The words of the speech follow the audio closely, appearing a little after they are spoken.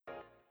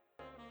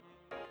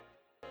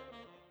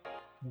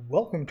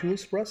Welcome to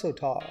Espresso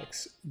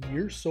Talks,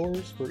 your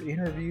source for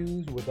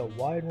interviews with a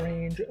wide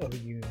range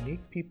of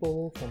unique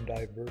people from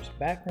diverse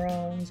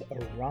backgrounds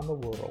around the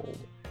world.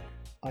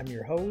 I'm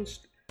your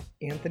host,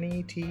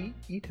 Anthony T.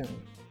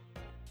 Eaton.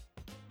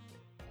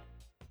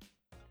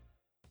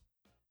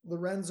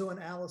 Lorenzo and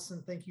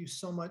Alison, thank you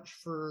so much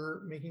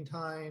for making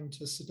time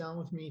to sit down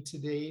with me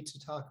today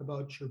to talk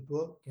about your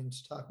book and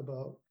to talk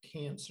about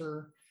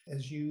cancer.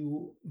 As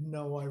you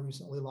know, I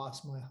recently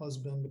lost my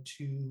husband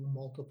to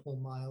multiple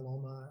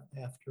myeloma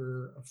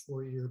after a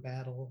 4-year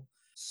battle.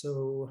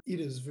 So it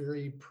is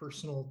very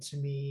personal to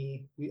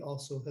me. We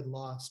also had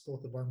lost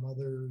both of our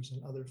mothers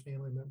and other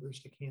family members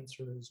to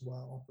cancer as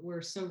well.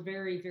 We're so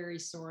very, very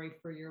sorry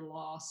for your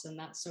loss, and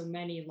that's so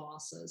many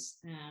losses.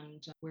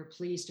 And we're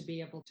pleased to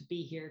be able to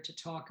be here to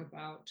talk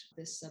about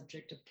this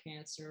subject of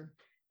cancer,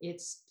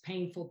 its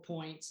painful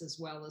points as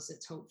well as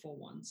its hopeful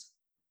ones.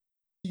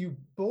 You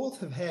both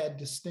have had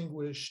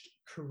distinguished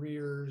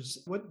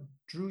careers. What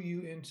drew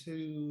you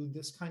into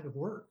this kind of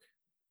work?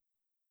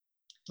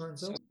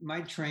 So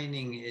my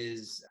training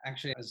is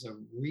actually as a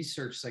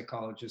research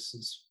psychologist,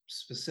 and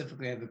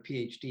specifically I have a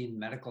Ph.D. in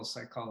medical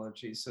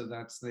psychology. So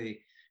that's the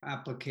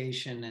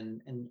application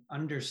and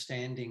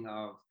understanding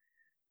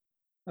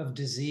of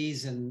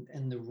disease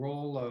and the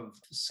role of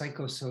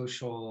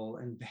psychosocial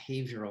and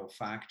behavioral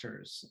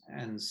factors.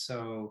 And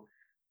so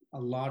a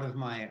lot of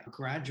my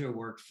graduate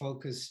work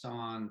focused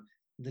on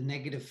the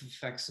negative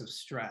effects of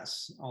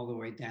stress all the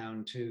way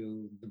down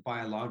to the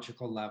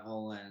biological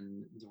level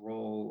and the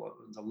role,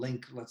 the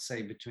link, let's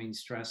say, between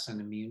stress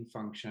and immune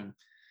function.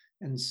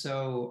 And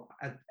so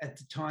at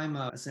the time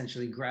of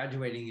essentially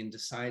graduating and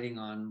deciding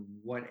on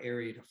what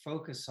area to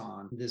focus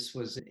on, this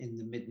was in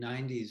the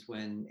mid-90s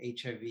when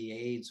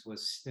HIV/AIDS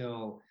was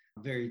still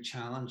very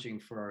challenging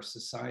for our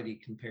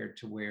society compared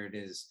to where it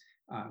is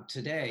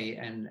today,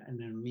 and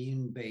an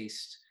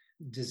immune-based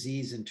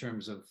disease in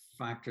terms of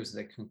factors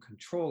that can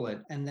control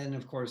it. And then,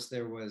 of course,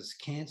 there was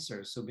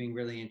cancer. So being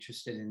really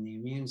interested in the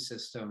immune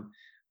system,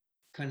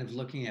 kind of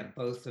looking at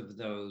both of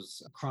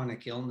those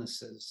chronic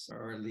illnesses,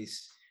 or at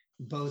least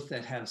both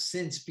that have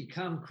since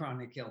become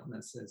chronic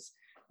illnesses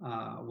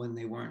when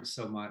they weren't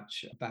so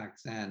much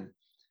back then,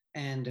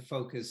 and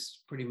focused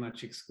pretty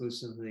much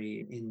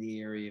exclusively in the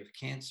area of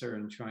cancer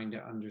and trying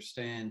to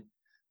understand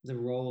the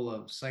role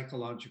of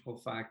psychological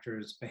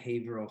factors,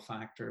 behavioral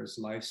factors,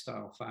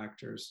 lifestyle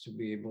factors to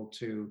be able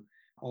to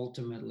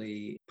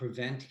ultimately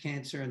prevent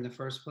cancer in the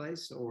first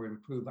place or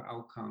improve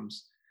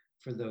outcomes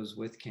for those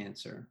with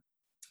cancer.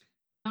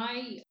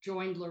 I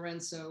joined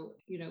Lorenzo,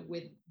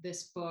 with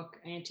this book,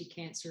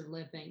 Anti-Cancer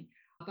Living,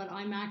 but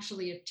I'm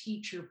actually a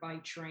teacher by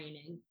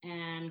training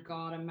and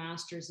got a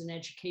master's in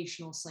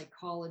educational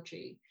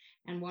psychology.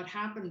 And what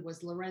happened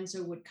was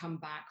Lorenzo would come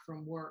back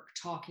from work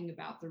talking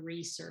about the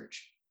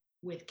research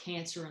with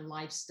cancer and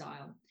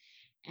lifestyle.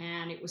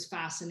 And it was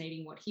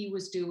fascinating what he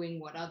was doing,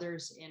 what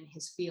others in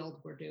his field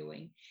were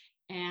doing.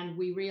 And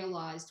we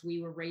realized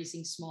we were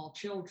raising small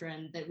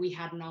children, that we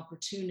had an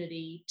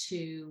opportunity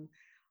to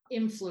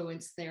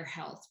influence their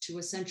health, to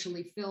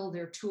essentially fill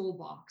their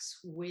toolbox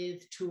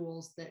with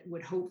tools that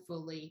would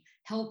hopefully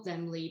help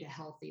them lead a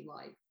healthy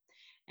life.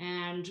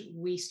 And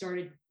we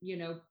started,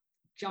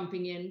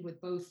 jumping in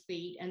with both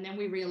feet. And then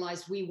we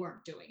realized we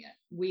weren't doing it.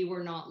 We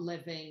were not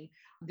living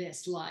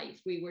this life.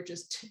 We were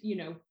just,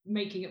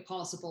 making it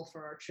possible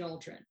for our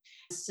children.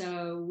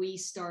 So we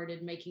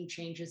started making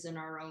changes in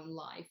our own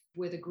life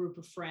with a group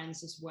of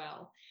friends as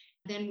well.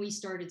 Then we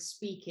started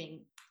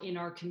speaking in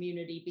our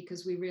community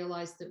because we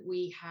realized that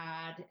we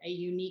had a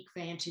unique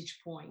vantage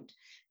point,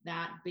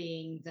 that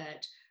being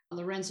that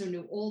Lorenzo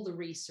knew all the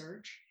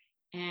research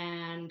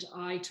and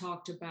I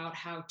talked about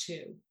how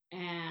to,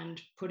 and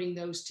putting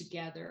those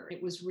together.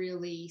 It was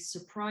really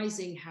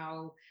surprising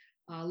how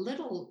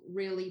little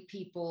really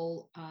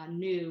people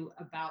knew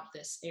about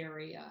this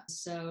area.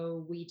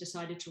 So we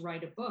decided to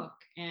write a book.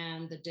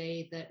 And the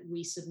day that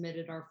we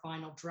submitted our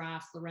final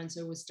draft,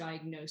 Lorenzo was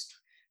diagnosed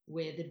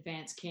with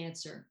advanced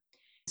cancer.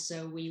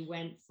 So we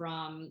went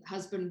from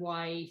husband,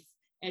 wife,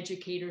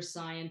 educator,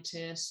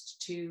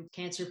 scientist to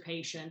cancer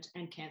patient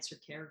and cancer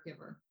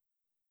caregiver.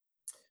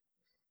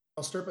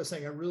 I'll start by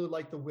saying I really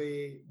like the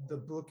way the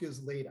book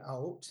is laid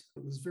out.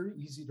 It was very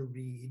easy to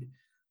read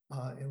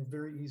and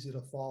very easy to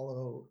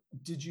follow.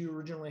 Did you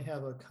originally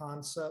have a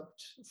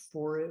concept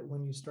for it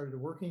when you started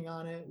working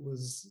on it?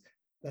 Was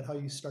that how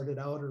you started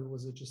out, or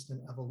was it just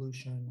an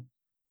evolution?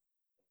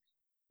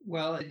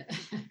 Well,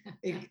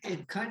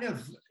 it kind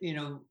of,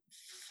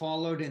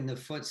 followed in the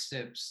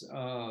footsteps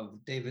of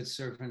David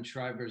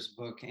Servan-Schreiber's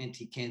book,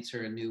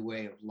 Anti-Cancer, A New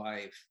Way of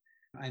Life.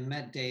 I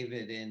met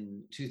David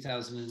in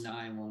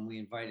 2009 when we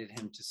invited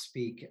him to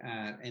speak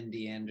at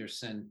MD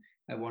Anderson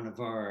at one of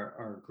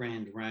our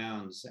grand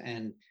rounds.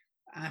 And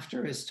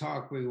after his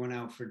talk, we went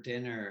out for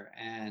dinner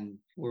and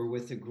were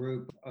with a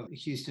group of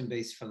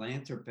Houston-based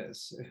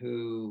philanthropists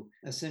who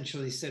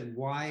essentially said,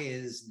 why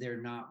is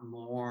there not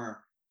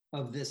more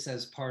of this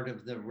as part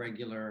of the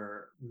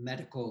regular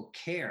medical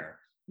care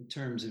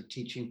terms of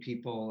teaching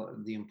people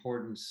the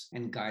importance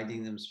and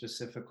guiding them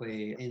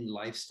specifically in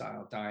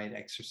lifestyle, diet,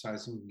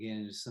 exercise, and get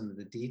into some of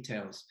the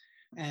details.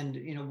 And,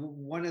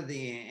 one of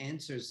the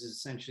answers is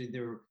essentially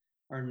there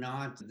are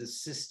not the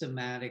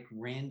systematic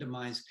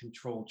randomized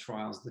controlled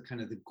trials, the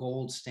kind of the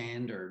gold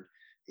standard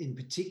in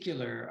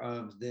particular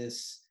of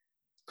this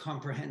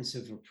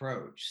comprehensive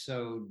approach.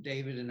 So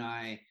David and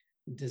I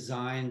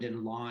designed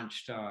and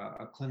launched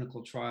a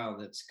clinical trial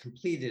that's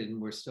completed,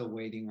 and we're still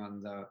waiting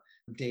on the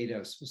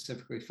data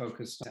specifically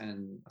focused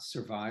on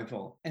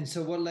survival. And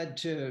so what led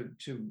to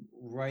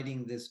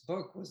writing this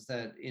book was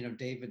that,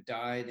 David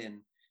died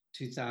in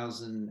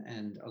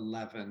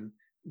 2011.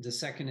 The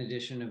second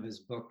edition of his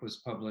book was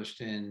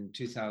published in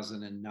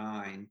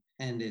 2009,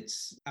 and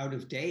it's out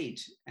of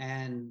date.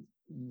 And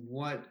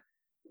what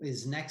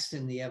is next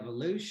in the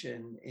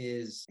evolution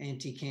is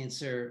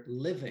anti-cancer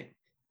living.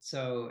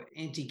 So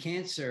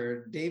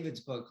anti-cancer,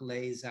 David's book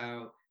lays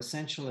out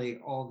essentially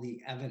all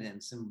the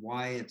evidence and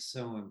why it's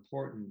so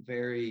important,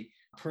 very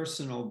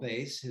personal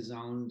base, his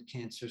own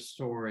cancer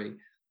story,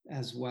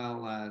 as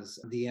well as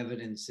the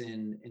evidence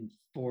in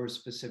 4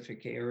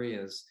 specific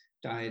areas: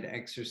 diet,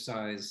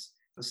 exercise,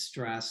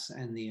 stress,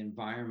 and the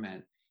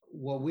environment.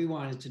 What we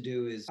wanted to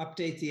do is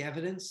update the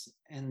evidence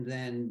and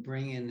then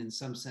bring in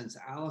some sense,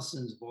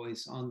 Alison's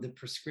voice on the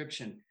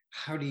prescription.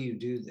 How do you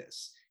do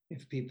this?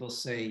 If people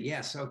say,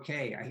 yes,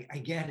 okay, I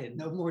get it,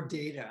 no more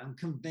data, I'm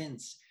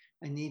convinced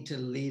I need to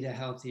lead a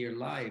healthier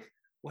life,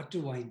 what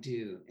do I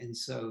do? And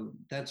so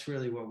that's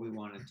really what we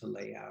wanted to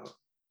lay out.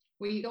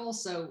 We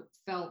also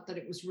felt that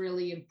it was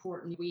really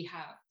important. We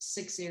have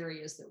 6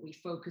 areas that we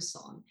focus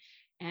on,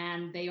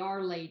 and they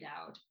are laid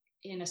out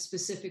in a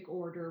specific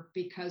order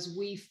because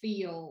we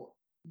feel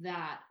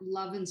that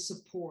love and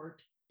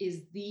support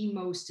is the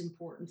most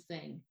important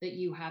thing that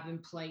you have in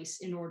place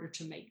in order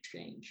to make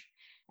change.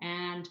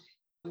 And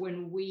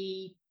when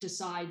we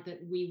decide that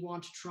we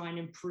want to try and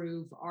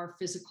improve our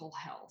physical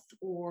health,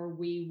 or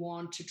we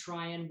want to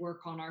try and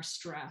work on our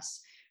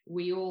stress,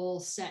 we all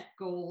set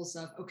goals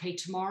of, okay,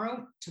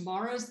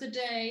 tomorrow's the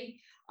day.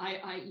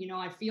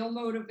 I feel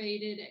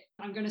motivated.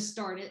 I'm going to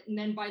start it. And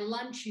then by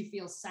lunch, you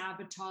feel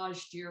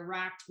sabotaged. You're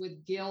racked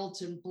with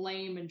guilt and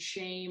blame and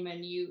shame.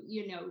 And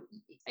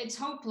it's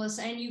hopeless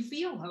and you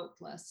feel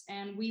hopeless.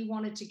 And we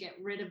wanted to get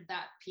rid of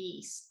that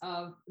piece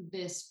of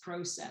this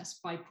process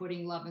by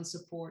putting love and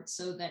support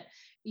so that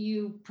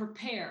you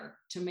prepare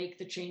to make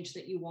the change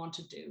that you want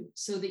to do,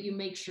 so that you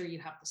make sure you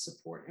have the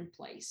support in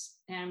place.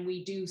 And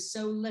we do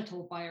so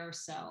little by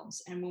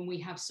ourselves. And when we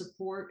have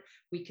support,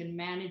 we can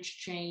manage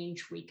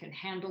change, we can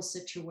handle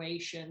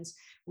situations,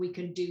 we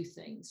can do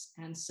things.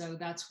 And so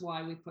that's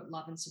why we put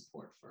love and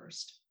support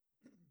first.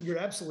 You're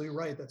absolutely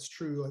right. That's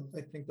true.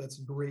 I think that's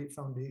a great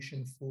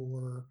foundation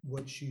for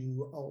what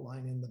you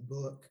outline in the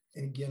book.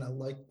 And again, I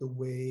like the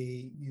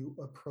way you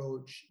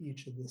approach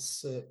each of the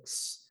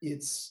 6.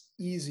 It's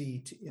easy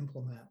to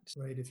implement,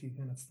 right? If you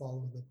kind of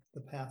follow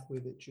the pathway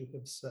that you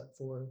have set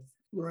forth.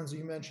 Lorenzo,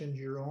 you mentioned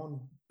your own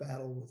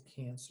battle with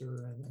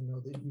cancer, and I know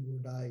that you were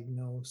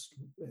diagnosed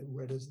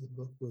right as the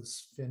book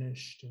was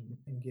finished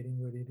and getting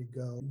ready to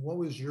go. What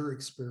was your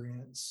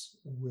experience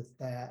with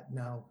that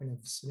now, kind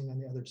of sitting on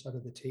the other side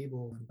of the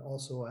table? And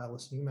also,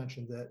 Alison, you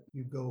mentioned that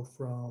you go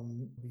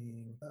from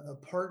being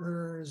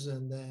partners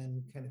and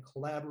then kind of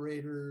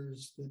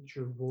collaborators, that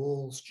your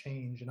roles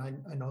change. And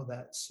I know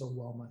that so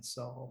well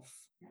myself.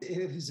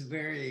 It was a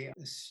very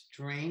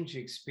strange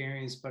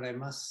experience, but I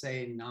must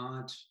say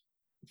not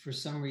for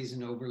some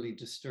reason overly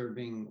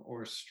disturbing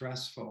or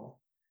stressful.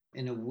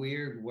 In a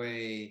weird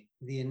way,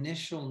 the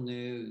initial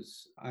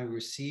news, I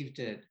received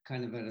it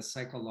kind of at a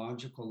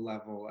psychological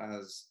level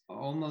as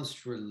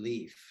almost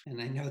relief.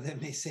 And I know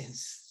that may sound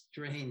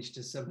strange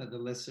to some of the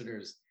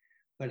listeners,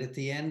 but at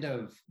the end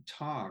of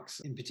talks,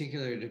 in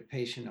particular to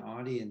patient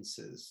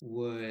audiences,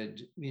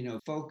 would,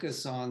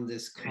 focus on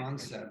this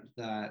concept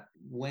that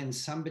when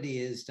somebody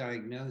is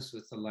diagnosed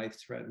with a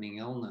life-threatening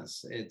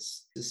illness,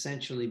 it's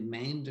essentially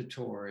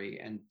mandatory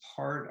and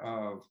part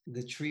of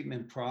the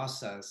treatment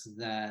process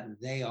that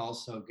they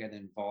also get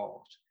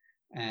involved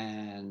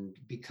and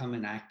become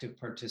an active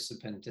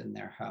participant in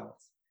their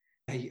health.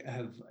 I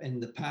have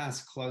in the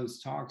past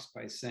closed talks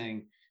by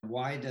saying,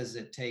 why does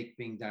it take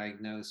being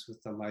diagnosed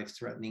with a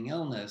life-threatening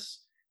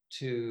illness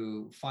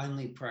to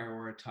finally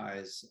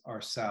prioritize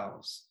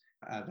ourselves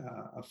at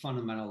a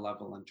fundamental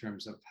level in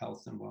terms of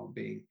health and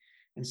well-being?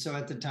 And so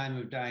at the time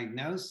of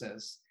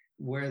diagnosis,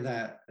 where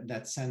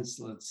that sense,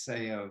 let's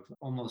say, of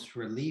almost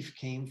relief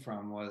came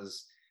from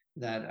was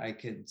that I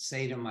could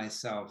say to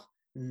myself,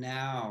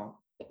 now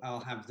I'll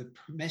have the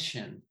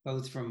permission,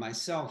 both from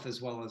myself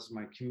as well as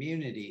my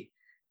community,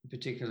 in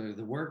particular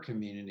the work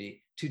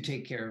community, to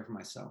take care of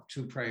myself,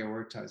 to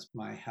prioritize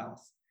my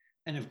health.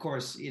 And of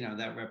course,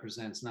 that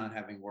represents not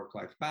having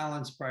work-life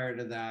balance prior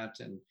to that.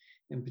 And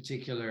in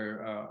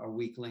particular, a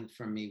weak link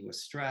for me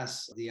was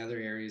stress. The other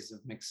areas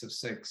of Mix of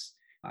 6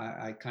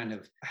 I kind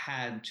of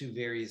had to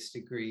various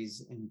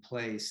degrees in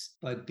place.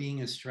 But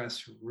being a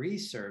stress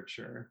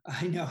researcher,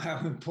 I know how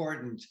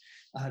important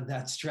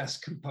that stress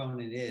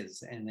component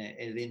is, and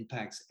it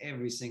impacts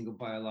every single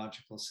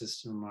biological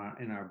system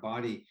in our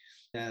body.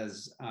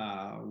 As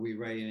we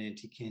write in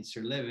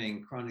Anti-Cancer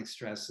Living, chronic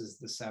stress is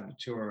the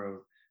saboteur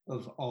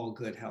of all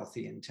good,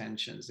 healthy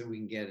intentions. And we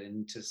can get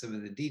into some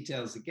of the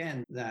details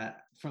again,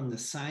 that from the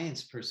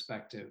science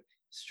perspective,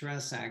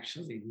 stress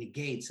actually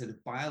negates at a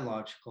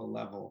biological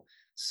level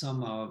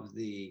some of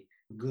the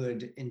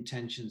good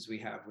intentions we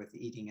have with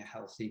eating a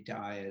healthy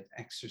diet,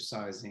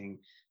 exercising.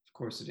 Of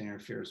course, it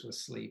interferes with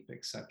sleep,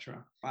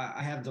 etc.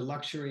 I have the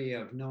luxury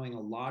of knowing a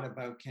lot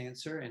about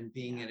cancer and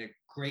being at a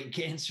great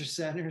cancer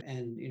center.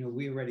 And,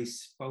 we already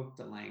spoke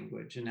the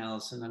language, and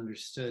Alison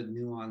understood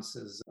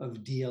nuances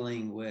of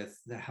dealing with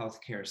the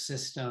healthcare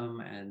system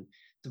and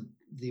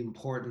the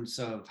importance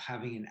of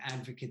having an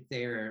advocate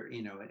there,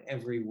 in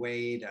every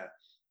way to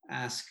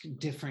ask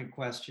different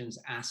questions,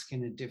 ask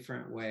in a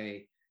different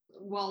way.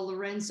 While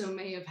Lorenzo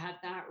may have had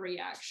that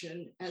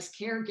reaction as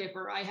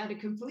caregiver, I had a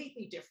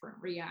completely different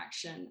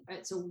reaction.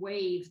 It's a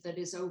wave that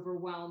is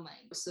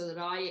overwhelming, so that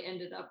I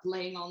ended up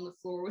laying on the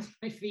floor with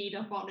my feet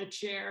up on a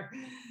chair,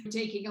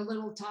 taking a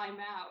little time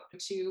out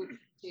to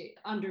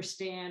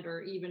understand,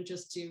 or even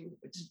just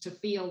to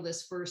feel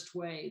this first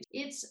wave.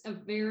 It's a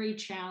very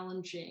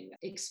challenging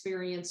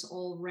experience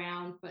all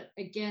around, but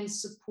again,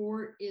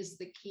 support is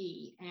the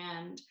key.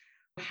 And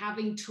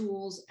having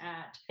tools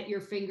at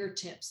your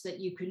fingertips that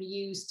you can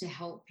use to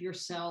help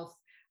yourself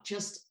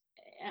just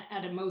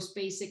at a most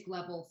basic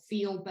level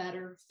feel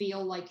better,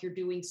 feel like you're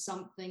doing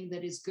something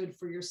that is good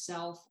for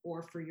yourself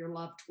or for your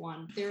loved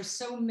one. There's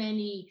so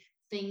many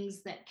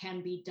things that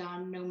can be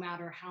done, no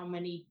matter how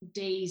many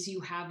days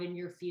you have in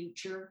your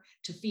future,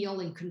 to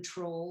feel in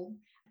control,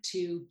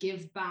 to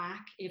give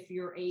back if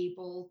you're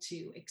able,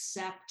 to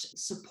accept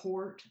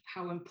support,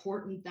 how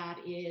important that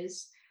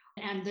is,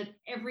 and that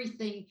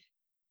everything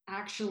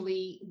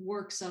actually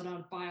works on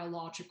a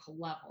biological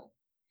level.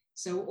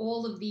 So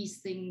all of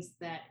these things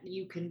that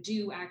you can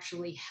do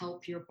actually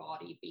help your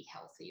body be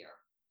healthier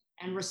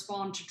and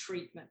respond to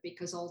treatment,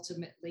 because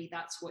ultimately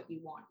that's what you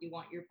want. You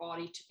want your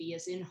body to be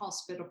as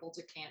inhospitable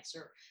to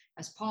cancer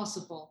as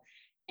possible.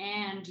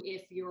 And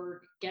if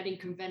you're getting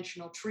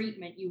conventional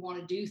treatment, you want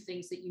to do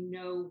things that you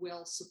know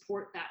will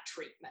support that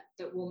treatment,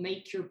 that will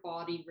make your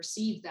body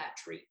receive that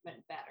treatment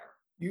better.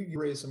 You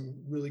raised some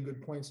really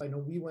good points. I know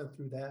we went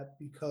through that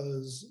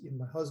because in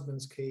my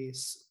husband's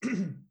case,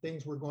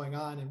 things were going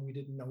on and we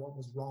didn't know what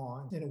was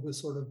wrong. And it was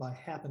sort of by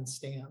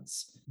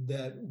happenstance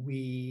that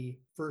we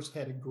first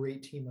had a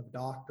great team of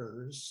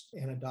doctors,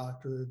 and a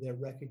doctor that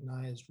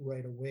recognized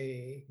right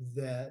away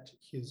that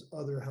his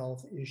other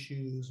health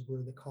issues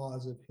were the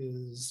cause of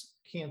his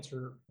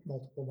cancer,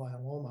 multiple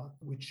myeloma,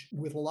 which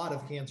with a lot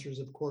of cancers,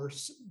 of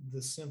course,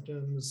 the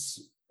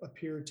symptoms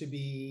appear to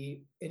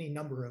be any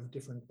number of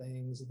different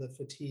things: the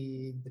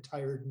fatigue, the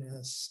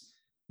tiredness,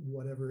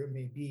 whatever it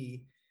may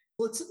be.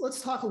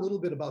 Let's talk a little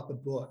bit about the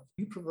book.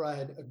 You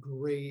provide a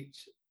great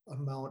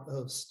amount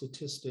of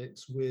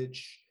statistics,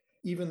 which,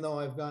 even though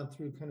I've gone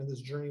through kind of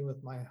this journey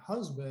with my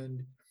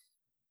husband,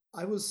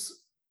 I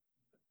was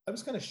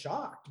kind of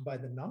shocked by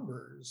the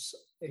numbers.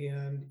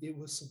 And it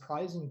was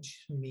surprising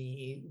to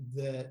me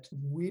that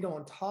we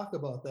don't talk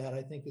about that,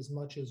 I think, as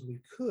much as we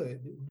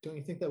could. Don't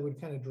you think that would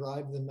kind of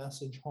drive the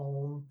message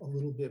home a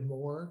little bit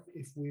more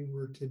if we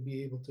were to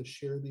be able to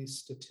share these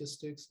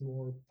statistics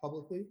more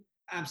publicly?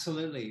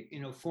 Absolutely.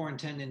 4 in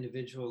 10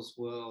 individuals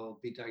will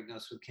be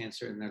diagnosed with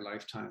cancer in their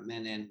lifetime,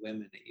 men and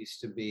women. It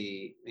used to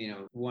be,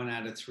 1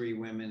 out of 3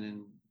 women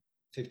and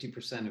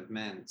 50% of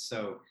men.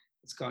 So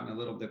it's gotten a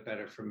little bit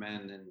better for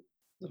men and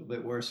a little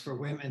bit worse for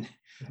women,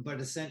 but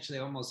essentially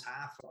almost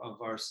half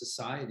of our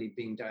society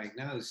being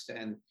diagnosed.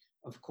 And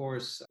of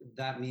course,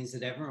 that means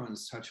that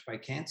everyone's touched by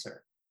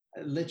cancer.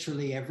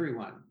 Literally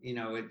everyone.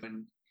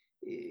 When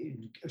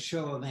a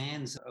show of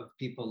hands of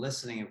people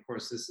listening, of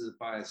course, this is a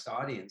biased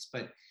audience,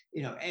 but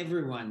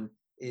everyone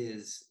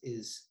is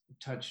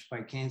touched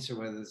by cancer,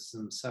 whether it's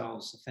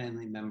themselves, a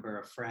family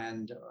member, a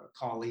friend, or a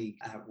colleague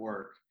at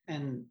work.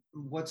 And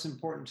what's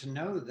important to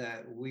know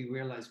that we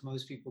realize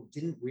most people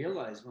didn't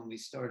realize when we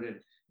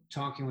started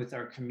talking with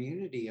our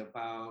community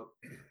about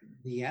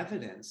the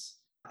evidence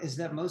is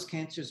that most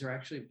cancers are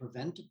actually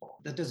preventable.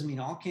 That doesn't mean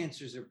all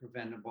cancers are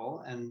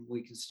preventable, and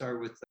we can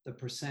start with the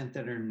percent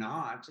that are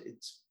not.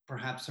 It's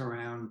perhaps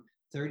around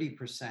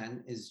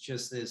 30% is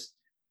just this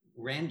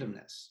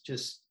randomness.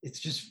 It's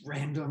just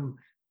random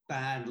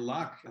bad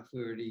luck, if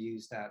we were to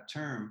use that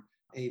term.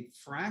 A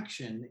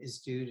fraction is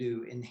due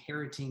to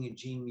inheriting a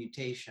gene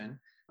mutation.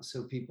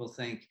 So people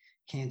think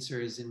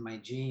cancer is in my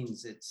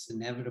genes, it's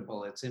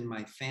inevitable, it's in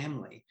my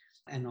family.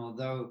 And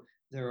although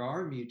there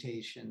are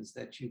mutations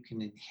that you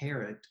can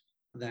inherit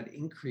that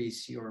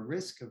increase your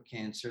risk of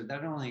cancer,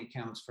 that only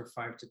accounts for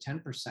 5 to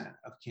 10%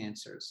 of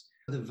cancers.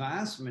 The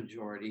vast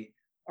majority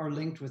are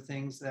linked with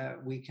things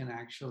that we can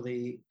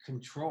actually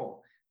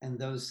control. And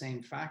those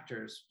same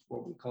factors,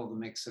 what we call the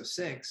mix of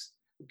 6,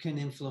 can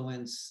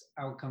influence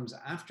outcomes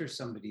after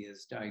somebody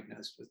is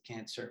diagnosed with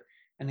cancer.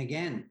 And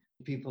again,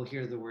 people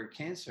hear the word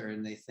cancer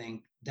and they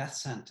think death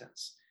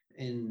sentence.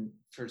 And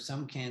for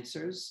some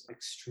cancers,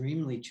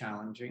 extremely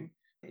challenging,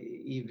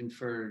 even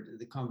for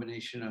the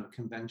combination of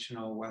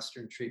conventional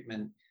Western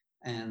treatment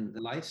and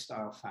the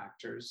lifestyle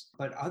factors,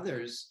 but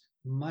others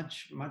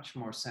much, much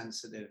more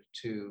sensitive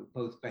to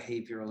both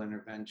behavioral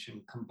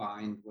intervention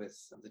combined with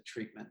the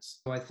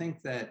treatments. So I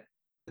think that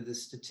the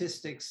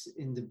statistics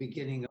in the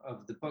beginning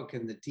of the book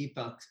and the deep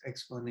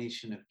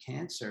explanation of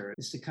cancer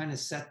is to kind of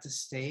set the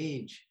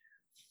stage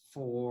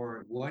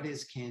for what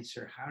is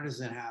cancer, how does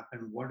it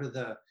happen, what are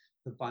the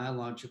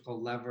biological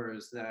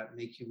levers that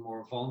make you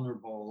more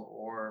vulnerable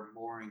or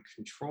more in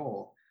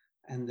control,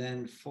 and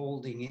then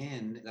folding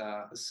in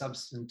the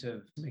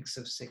substantive mix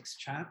of 6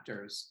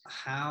 chapters,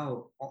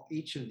 how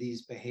each of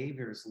these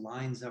behaviors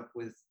lines up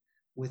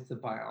with the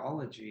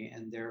biology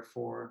and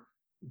therefore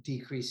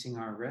decreasing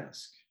our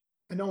risk.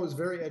 I know it was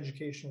very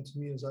educational to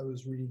me as I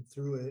was reading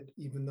through it,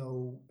 even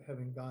though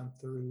having gone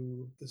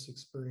through this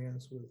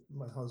experience with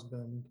my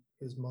husband,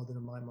 his mother,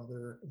 and my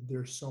mother,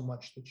 there's so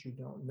much that you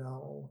don't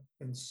know.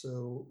 And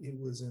so it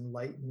was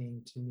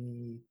enlightening to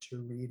me to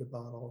read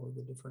about all of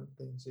the different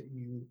things that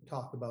you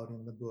talk about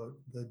in the book,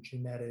 the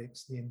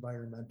genetics, the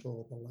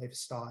environmental, the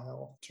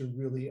lifestyle, to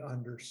really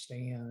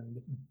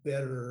understand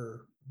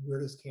better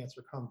where does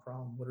cancer come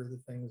from? What are the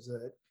things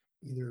that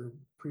either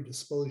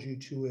predispose you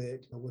to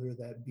it, whether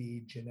that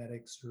be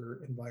genetics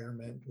or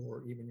environment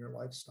or even your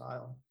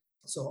lifestyle.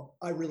 So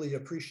I really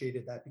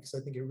appreciated that because I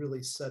think it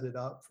really set it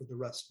up for the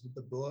rest of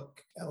the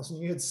book. Alison,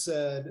 you had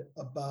said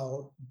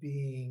about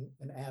being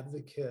an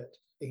advocate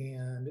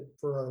and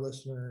for our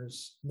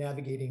listeners,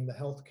 navigating the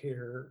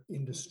healthcare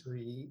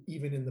industry,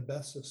 even in the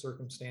best of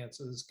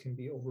circumstances, can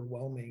be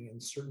overwhelming.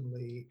 And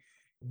certainly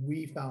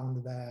we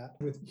found that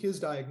with his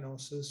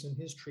diagnosis and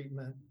his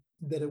treatment,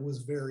 that it was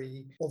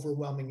very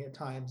overwhelming at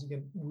times.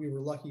 Again, we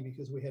were lucky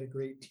because we had a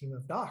great team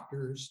of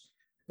doctors,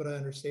 but I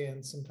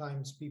understand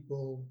sometimes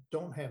people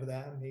don't have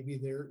that. Maybe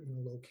they're in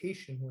a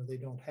location where they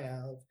don't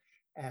have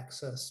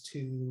access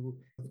to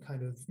the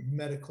kind of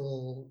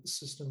medical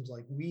systems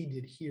like we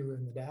did here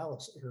in the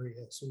Dallas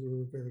area. So we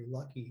were very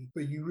lucky.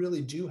 But you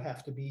really do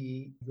have to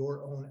be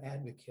your own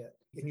advocate,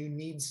 and you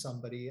need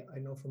somebody. I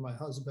know for my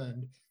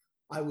husband,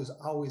 I was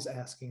always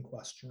asking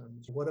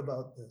questions. What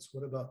about this?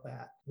 What about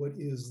that? What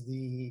is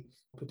the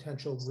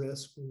potential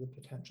risk or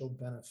the potential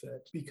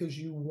benefit? Because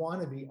you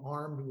want to be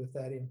armed with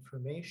that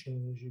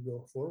information as you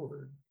go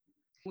forward.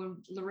 When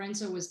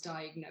Lorenzo was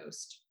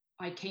diagnosed,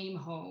 I came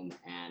home,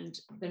 and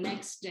the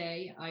next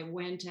day I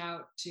went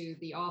out to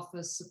the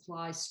office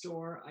supply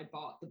store. I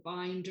bought the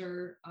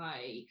binder,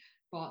 I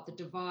bought the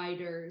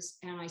dividers,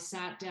 and I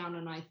sat down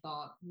and I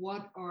thought,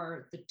 what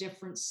are the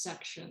different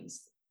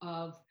sections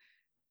of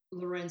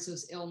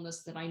Lorenzo's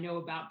illness that I know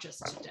about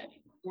just today,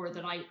 or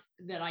that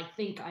I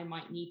think I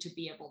might need to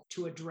be able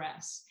to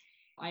address.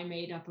 I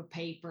made up a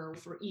paper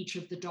for each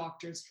of the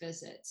doctor's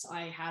visits.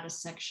 I had a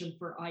section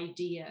for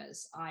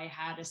ideas. I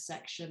had a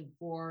section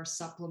for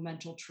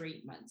supplemental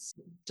treatments,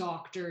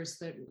 doctors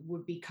that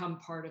would become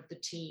part of the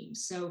team.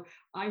 So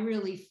I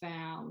really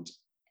found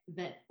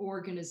that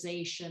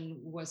organization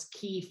was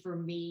key for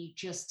me,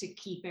 just to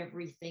keep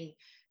everything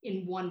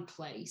in one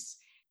place.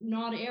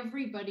 Not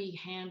everybody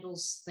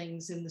handles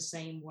things in the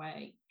same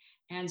way.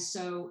 And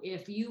so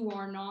if you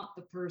are not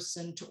the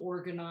person to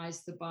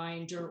organize the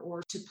binder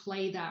or to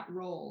play that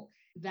role,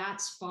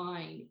 that's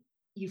fine.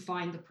 You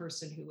find the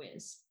person who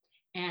is.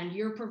 And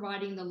you're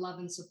providing the love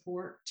and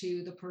support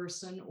to the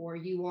person, or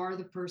you are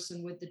the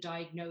person with the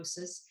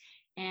diagnosis,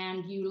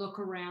 and you look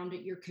around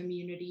at your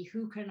community.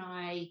 Who can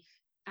I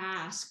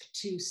ask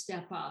to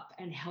step up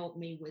and help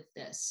me with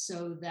this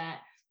so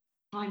that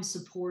I'm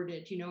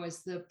supported,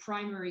 as the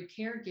primary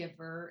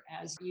caregiver,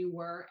 as you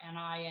were and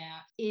I am.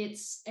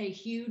 It's a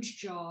huge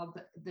job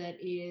that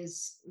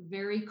is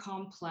very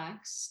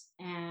complex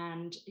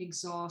and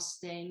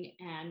exhausting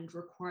and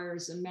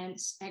requires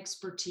immense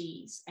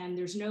expertise. And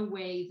there's no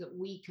way that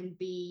we can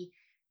be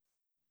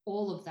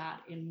all of that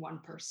in one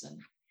person.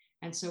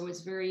 And so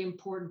it's very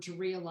important to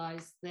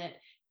realize that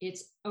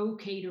it's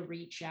okay to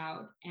reach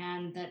out,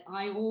 and that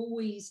I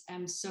always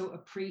am so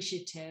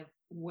appreciative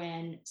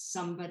when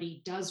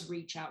somebody does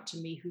reach out to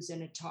me who's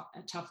in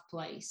a tough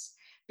place,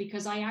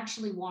 because I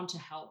actually want to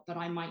help, but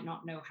I might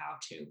not know how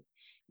to.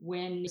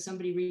 When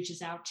somebody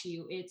reaches out to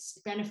you, it's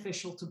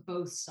beneficial to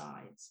both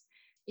sides.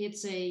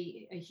 It's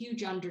a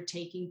huge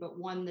undertaking, but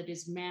one that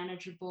is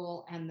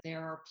manageable, and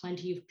there are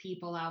plenty of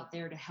people out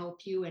there to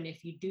help you. And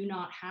if you do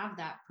not have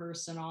that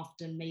person,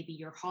 often maybe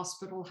your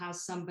hospital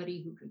has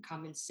somebody who can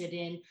come and sit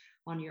in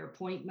on your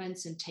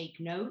appointments and take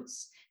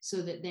notes,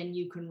 so that then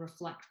you can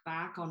reflect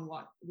back on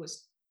what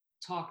was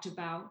talked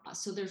about.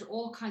 So there's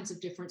all kinds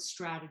of different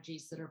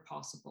strategies that are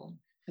possible.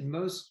 And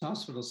most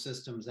hospital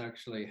systems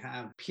actually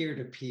have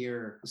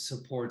peer-to-peer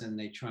support, and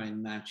they try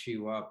and match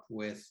you up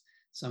with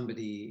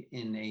somebody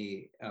in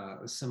a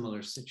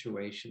similar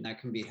situation. That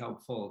can be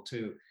helpful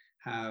to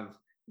have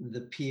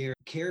the peer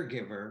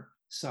caregiver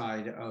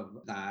side of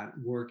that,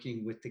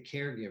 working with the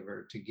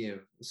caregiver to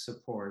give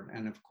support,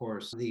 and of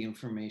course, the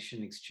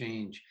information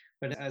exchange.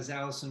 But as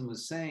Alison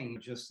was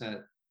saying, just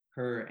at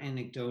her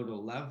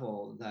anecdotal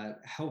level, that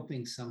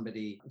helping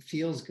somebody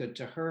feels good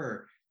to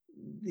her,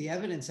 the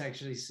evidence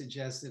actually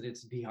suggests that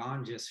it's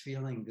beyond just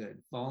feeling good.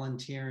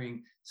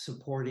 Volunteering,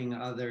 supporting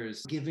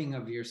others, giving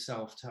of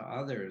yourself to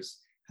others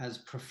has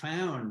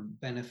profound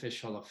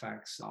beneficial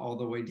effects all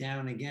the way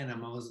down. Again,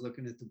 I'm always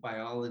looking at the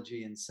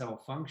biology and cell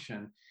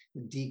function.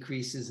 It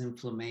decreases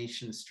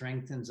inflammation,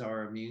 strengthens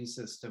our immune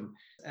system.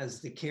 As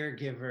the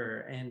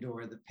caregiver and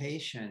or the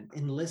patient,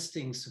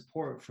 enlisting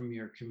support from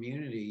your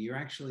community, you're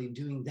actually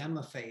doing them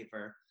a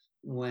favor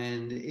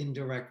when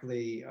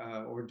indirectly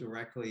or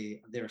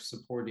directly they're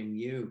supporting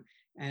you.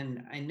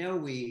 And I know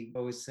we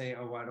always say,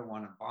 oh, I don't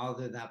want to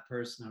bother that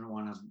person. I don't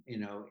want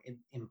to,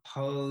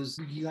 impose.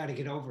 You got to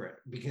get over it,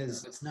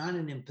 because it's not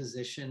an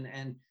imposition,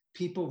 and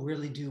people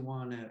really do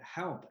want to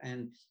help.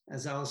 And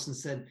as Alison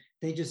said,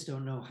 they just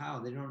don't know how.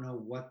 They don't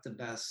know what the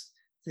best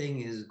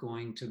thing is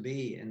going to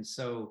be. And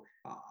so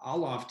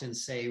I'll often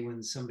say,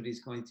 when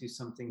somebody's going through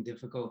something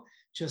difficult,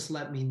 just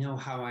let me know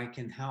how I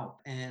can help.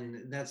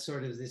 And that's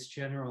sort of this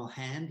general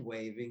hand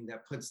waving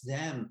that puts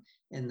them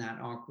in that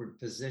awkward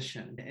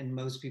position. And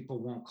most people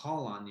won't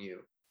call on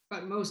you.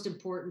 But most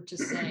important to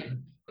say,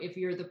 if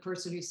you're the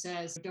person who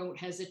says, don't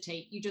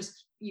hesitate,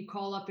 you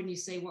call up and you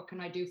say, what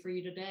can I do for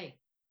you today?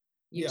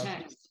 You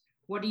text,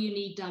 what do you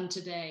need done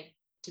today?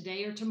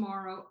 Today or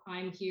tomorrow,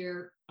 I'm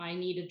here. I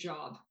need a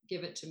job.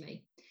 Give it to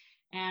me.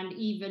 And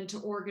even to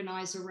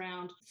organize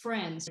around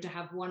friends, to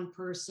have one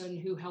person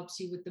who helps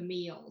you with the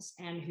meals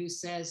and who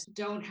says,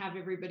 don't have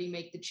everybody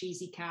make the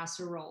cheesy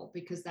casserole,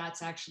 because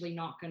that's actually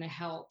not going to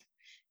help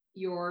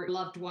your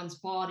loved one's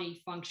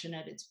body function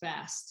at its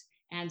best.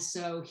 And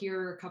so here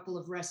are a couple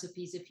of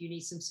recipes if you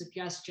need some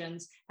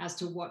suggestions as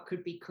to what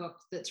could be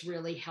cooked that's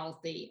really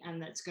healthy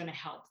and that's going to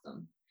help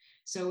them.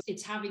 So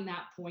it's having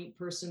that point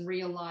person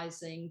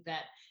realizing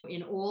that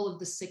in all of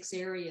the 6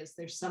 areas,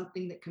 there's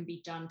something that can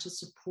be done to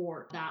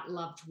support that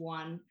loved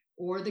one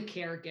or the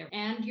caregiver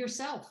and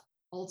yourself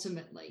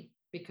ultimately,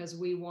 because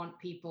we want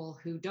people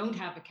who don't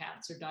have a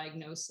cancer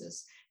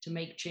diagnosis to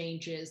make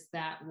changes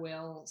that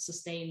will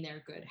sustain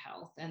their good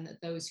health, and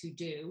that those who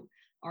do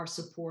are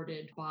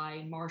supported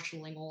by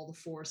marshaling all the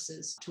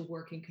forces to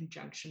work in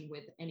conjunction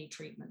with any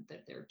treatment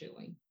that they're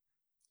doing.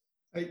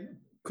 I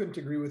couldn't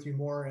agree with you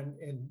more.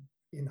 And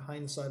in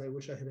hindsight, I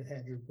wish I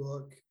had your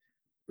book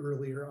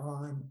earlier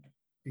on,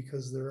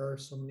 because there are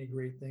so many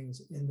great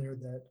things in there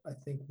that I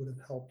think would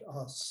have helped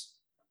us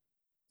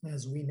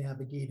as we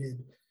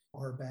navigated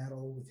our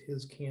battle with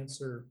his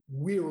cancer.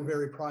 We were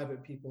very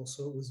private people,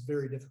 so it was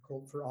very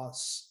difficult for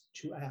us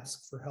to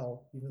ask for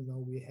help, even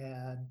though we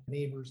had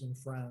neighbors and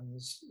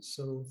friends.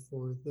 So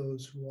for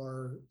those who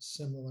are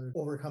similar,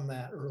 overcome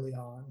that early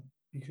on,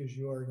 because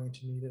you are going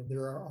to need it.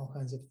 There are all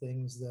kinds of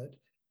things that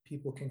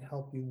people can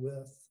help you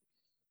with.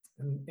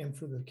 And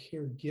for the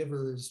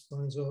caregivers,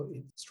 Lorenzo,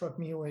 it struck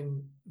me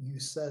when you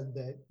said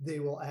that they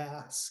will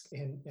ask,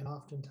 and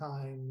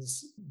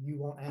oftentimes you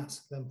won't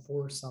ask them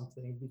for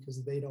something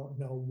because they don't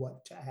know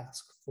what to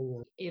ask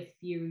for. If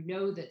you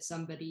know that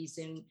somebody's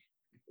in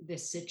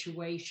this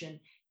situation,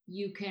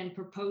 you can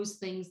propose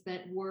things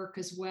that work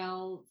as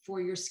well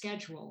for your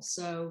schedule.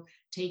 So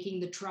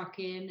taking the truck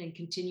in and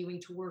continuing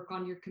to work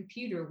on your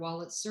computer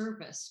while it's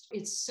serviced.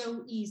 It's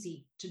so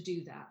easy to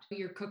do that.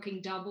 You're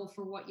cooking double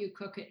for what you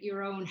cook at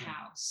your own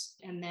house,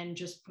 and then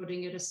just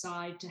putting it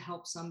aside to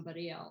help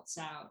somebody else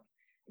out.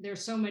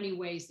 There's so many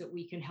ways that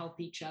we can help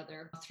each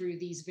other through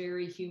these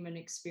very human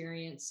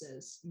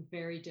experiences,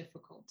 very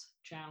difficult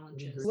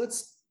challenges.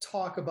 Let's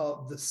talk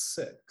about the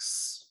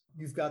 6.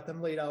 You've got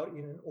them laid out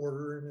in an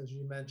order, and as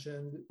you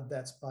mentioned,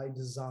 that's by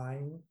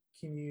design.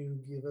 Can you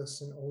give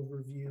us an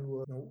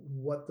overview of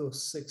what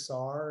those 6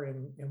 are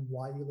and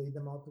why you laid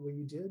them out the way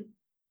you did?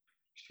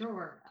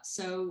 Sure.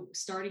 So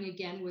starting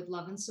again with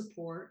love and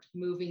support,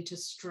 moving to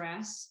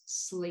stress,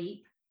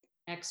 sleep,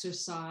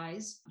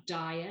 exercise,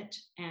 diet,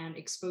 and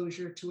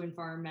exposure to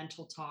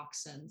environmental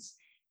toxins.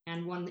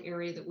 And one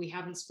area that we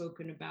haven't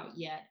spoken about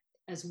yet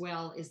as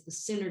well is the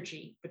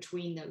synergy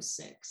between those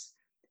 6.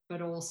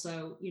 But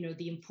also,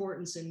 the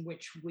importance in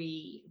which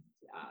we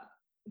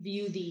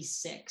view these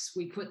 6.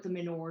 We put them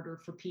in order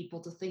for people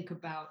to think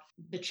about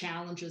the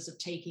challenges of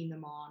taking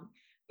them on.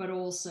 But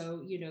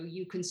also,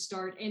 you can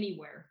start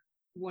anywhere,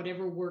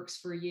 whatever works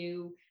for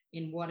you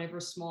in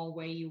whatever small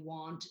way you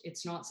want.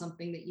 It's not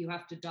something that you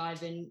have to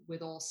dive in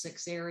with all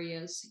 6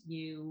 areas.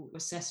 You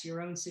assess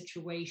your own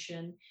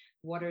situation.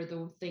 What are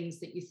the things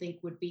that you think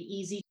would be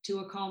easy to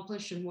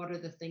accomplish, and what are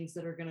the things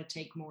that are going to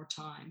take more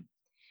time?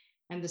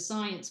 And the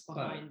science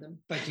behind them.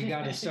 But you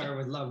got to start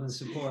with love and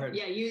support.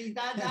 Yeah,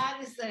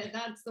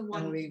 that's the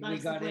one. And we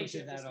got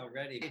into that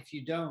already. If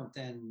you don't,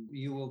 then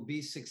you will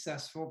be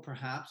successful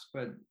perhaps,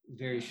 but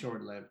very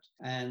short-lived.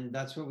 And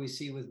that's what we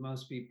see with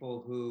most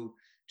people who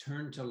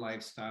turn to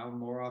lifestyle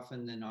more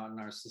often than not in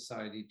our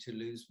society to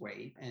lose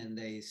weight. And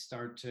they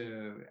start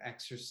to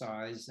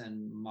exercise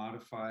and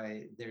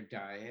modify their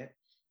diet.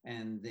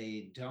 and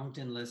they don't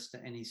enlist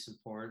any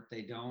support.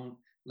 They don't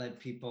let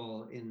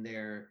people in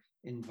their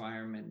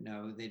environment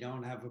know. They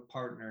don't have a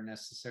partner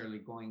necessarily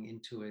going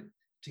into it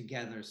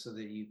together so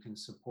that you can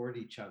support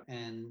each other.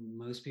 And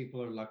most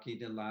people are lucky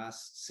to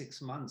last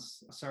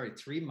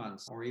 3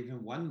 months, or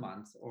even 1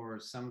 month, or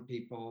some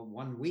people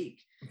 1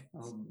 week.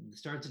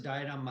 Start the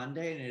diet on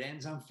Monday and it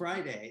ends on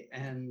Friday.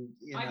 And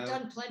I've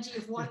done plenty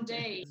of 1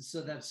 day. So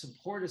that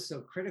support is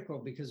so critical,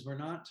 because we're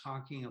not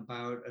talking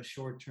about a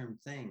short-term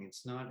thing.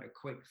 It's not a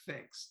quick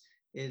fix.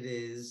 It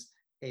is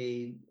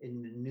a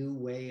new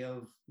way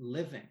of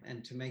living.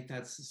 And to make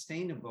that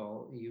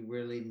sustainable, you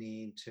really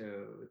need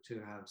to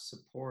have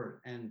support.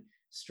 And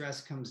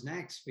stress comes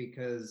next,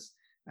 because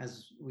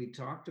as we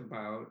talked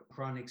about,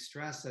 chronic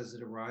stress as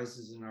it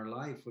arises in our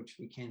life, which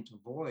we can't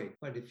avoid,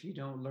 but if you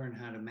don't learn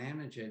how to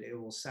manage it, it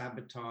will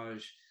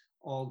sabotage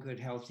all good,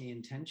 healthy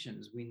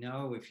intentions. We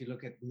know, if you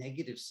look at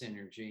negative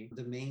synergy,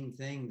 the main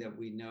thing that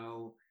we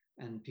know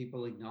and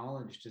people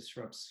acknowledge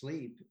disrupts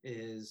sleep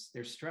is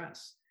their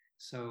stress.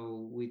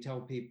 So we tell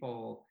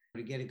people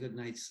to get a good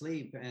night's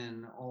sleep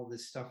and all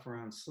this stuff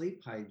around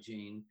sleep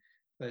hygiene,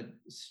 but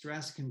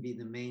stress can be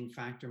the main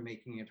factor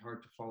making it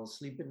hard to fall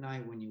asleep at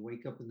night. When you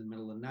wake up in the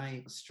middle of the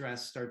night,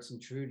 stress starts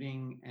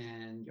intruding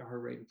and your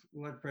heart rate and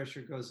blood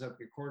pressure goes up,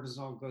 your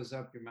cortisol goes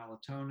up, your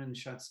melatonin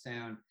shuts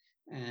down,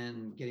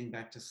 and getting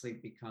back to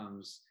sleep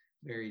becomes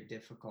very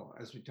difficult.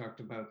 As we talked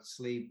about,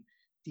 sleep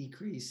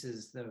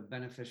decreases the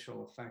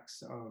beneficial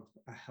effects of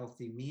a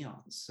healthy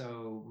meal.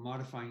 So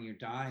modifying your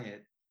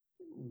diet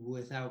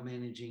without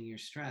managing your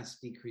stress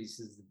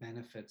decreases the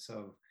benefits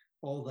of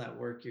all that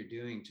work you're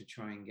doing to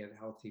try and get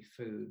healthy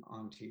food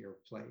onto your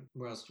plate.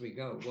 Where else do we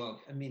go? Well,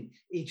 I mean,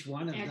 each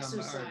one of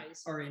them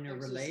are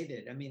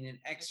interrelated. I mean, in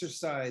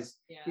exercise,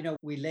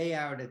 we lay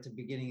out at the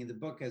beginning of the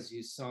book, as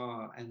you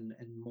saw, and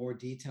more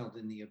detailed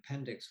in the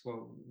appendix,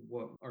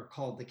 what are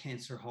called the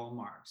cancer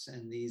hallmarks.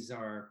 And these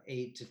are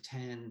 8 to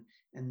 10,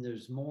 and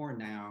there's more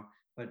now,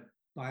 but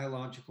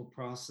biological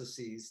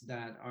processes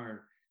that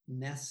are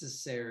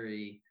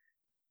necessary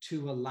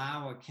to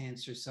allow a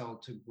cancer cell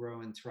to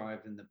grow and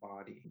thrive in the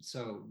body.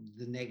 So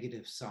the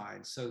negative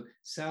side. So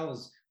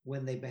cells,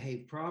 when they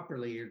behave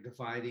properly, are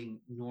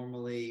dividing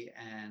normally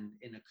and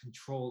in a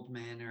controlled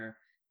manner,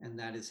 and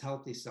that is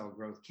healthy cell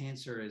growth.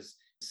 Cancer is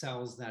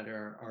cells that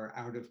are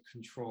out of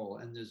control,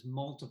 and there's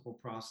multiple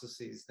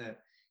processes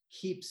that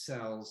keep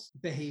cells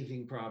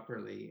behaving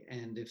properly.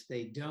 And if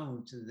they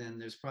don't, then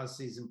there's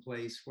processes in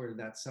place where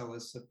that cell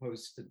is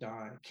supposed to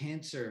die.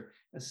 Cancer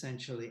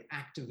essentially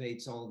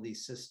activates all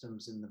these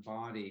systems in the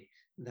body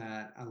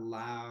that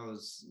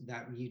allows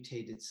that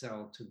mutated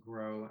cell to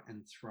grow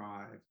and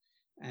thrive.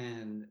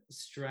 And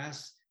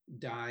stress,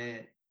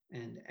 diet,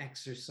 and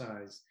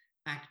exercise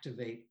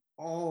activate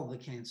all the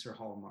cancer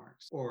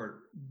hallmarks,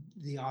 or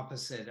the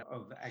opposite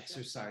of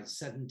exercise,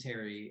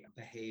 sedentary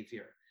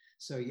behavior.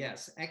 So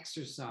yes,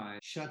 exercise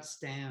shuts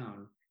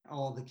down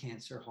all the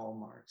cancer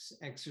hallmarks.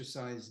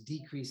 Exercise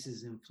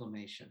decreases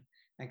inflammation.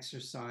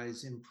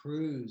 Exercise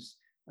improves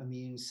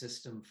immune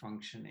system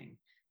functioning.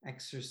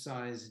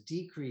 Exercise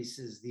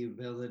decreases the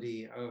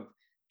ability of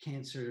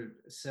cancer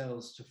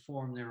cells to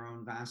form their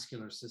own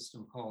vascular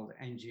system called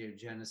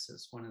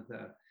angiogenesis, one of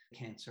the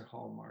cancer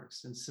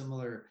hallmarks. And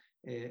similar,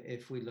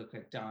 if we look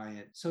at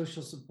diet,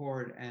 social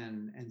support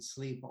and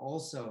sleep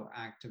also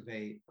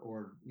activate,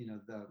 or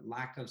the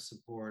lack of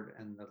support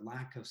and the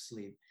lack of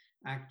sleep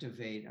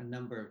activate a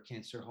number of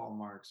cancer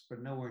hallmarks,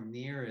 but nowhere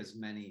near as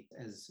many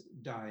as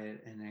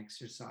diet and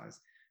exercise.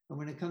 And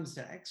when it comes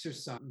to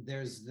exercise,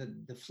 there's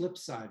the flip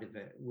side of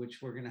it,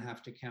 which we're going to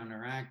have to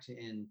counteract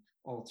in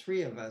all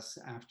three of us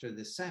after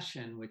this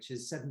session, which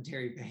is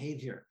sedentary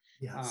behavior.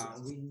 Yes.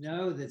 We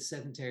know that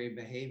sedentary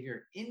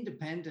behavior,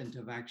 independent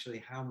of actually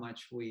how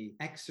much we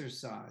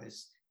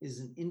exercise, is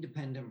an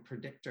independent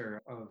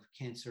predictor of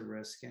cancer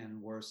risk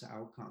and worse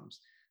outcomes.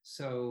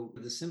 So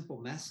the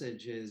simple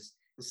message is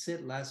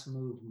sit less,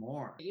 move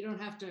more. You don't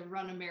have to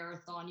run a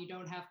marathon. You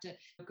don't have to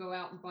go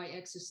out and buy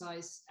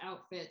exercise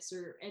outfits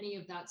or any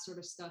of that sort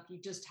of stuff. You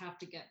just have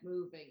to get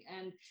moving.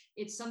 And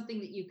it's something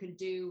that you can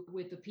do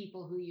with the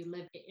people who you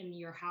live in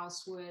your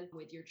house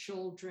with your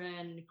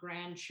children,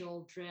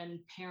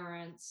 grandchildren,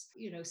 parents,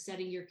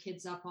 setting your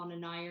kids up on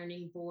an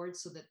ironing board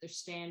so that they're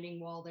standing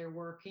while they're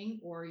working,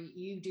 or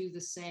you do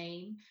the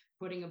same.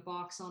 Putting a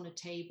box on a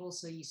table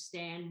so you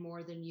stand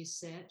more than you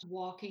sit,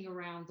 walking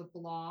around the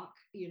block,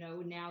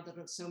 now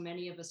that so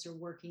many of us are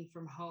working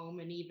from home.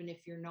 And even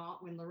if you're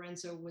not, when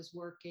Lorenzo was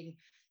working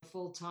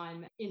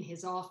full-time in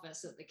his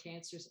office at the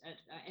cancers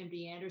at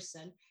MD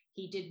Anderson,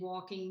 he did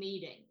walking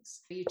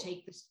meetings. You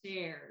take the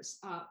stairs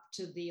up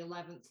to the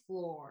 11th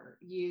floor.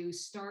 You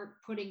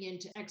start putting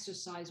into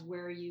exercise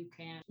where you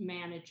can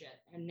manage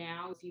it. And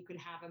now if you can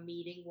have a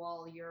meeting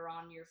while you're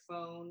on your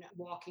phone,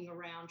 walking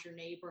around your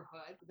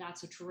neighborhood,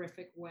 that's a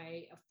terrific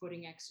way of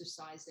putting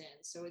exercise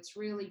in. So it's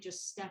really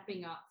just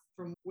stepping up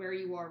from where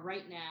you are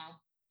right now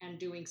and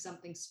doing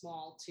something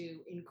small to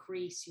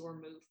increase your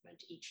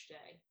movement each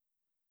day.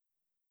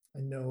 I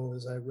know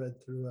as I read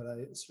through it,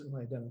 I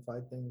certainly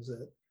identified things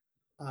that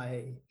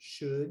I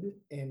should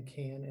and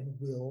can and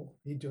will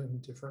be doing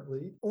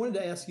differently. I wanted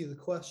to ask you the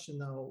question,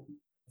 though,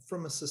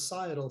 from a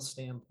societal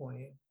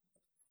standpoint.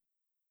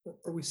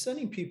 Are we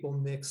sending people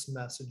mixed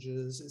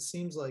messages? It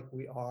seems like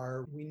we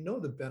are. We know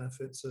the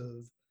benefits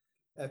of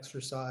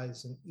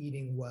exercise and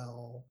eating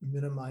well,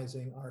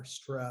 minimizing our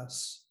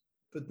stress.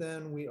 But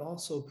then we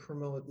also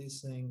promote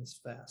these things,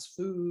 fast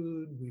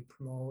food. We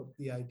promote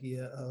the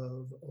idea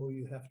of, oh,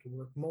 you have to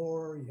work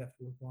more, you have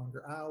to work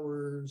longer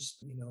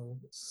hours,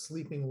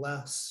 sleeping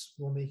less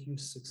will make you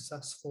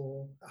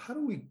successful. How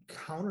do we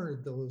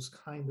counter those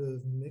kind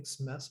of mixed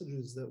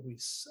messages that we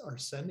are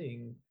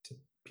sending to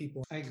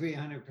people? I agree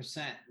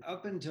 100%.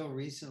 Up until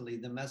recently,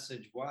 the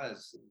message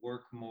was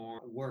work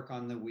more, work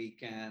on the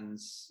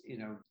weekends,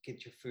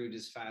 get your food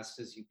as fast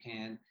as you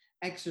can.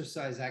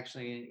 Exercise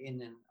actually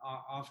in an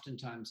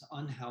oftentimes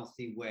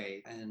unhealthy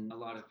way. And a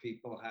lot of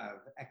people have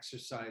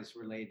exercise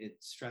related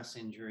stress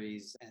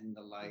injuries and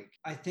the like.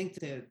 I think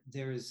that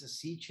there is a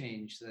sea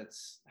change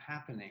that's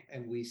happening,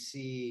 and we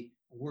see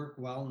work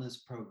wellness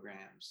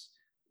programs.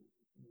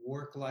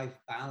 Work-life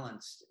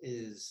balance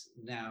is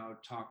now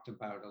talked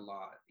about a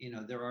lot.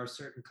 There are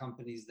certain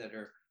companies that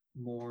are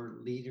more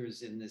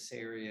leaders in this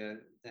area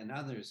than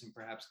others, and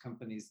perhaps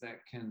companies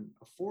that can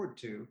afford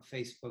to,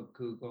 Facebook,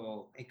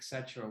 Google,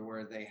 etc.,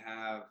 where they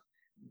have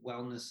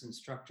wellness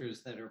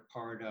instructors that are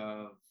part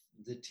of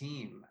the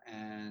team,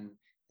 and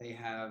they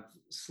have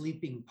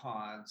sleeping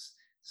pods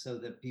so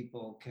that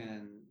people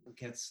can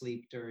get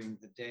sleep during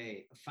the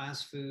day.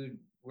 Fast food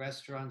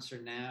restaurants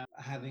are now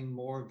having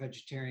more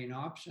vegetarian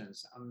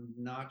options. I'm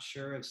not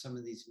sure if some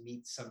of these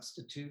meat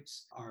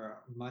substitutes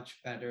are much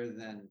better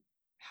than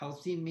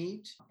healthy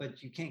meat,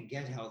 but you can't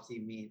get healthy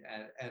meat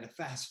at a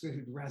fast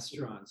food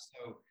restaurant.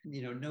 So,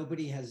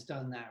 nobody has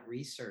done that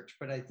research.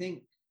 But I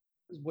think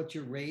what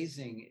you're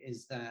raising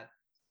is that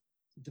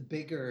the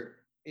bigger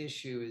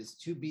issue is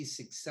to be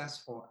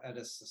successful at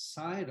a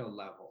societal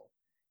level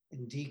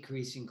in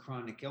decreasing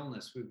chronic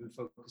illness. We've been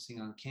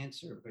focusing on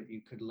cancer, but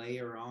you could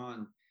layer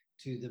on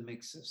to the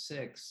mix of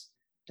six: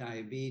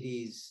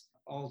 diabetes,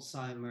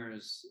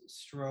 Alzheimer's,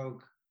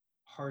 stroke,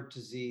 heart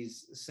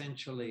disease.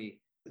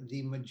 Essentially,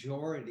 the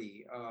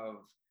majority of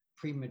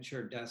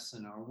premature deaths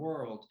in our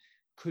world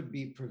could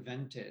be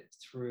prevented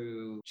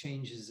through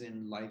changes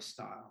in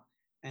lifestyle.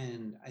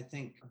 And I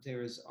think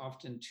there is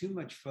often too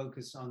much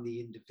focus on the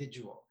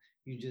individual.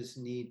 You just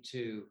need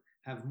to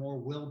have more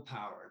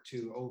willpower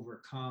to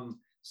overcome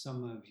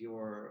some of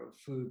your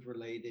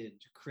food-related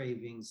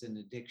cravings and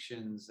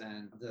addictions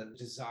and the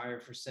desire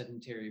for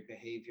sedentary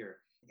behavior.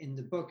 In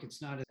the book,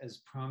 it's not as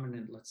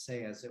prominent, let's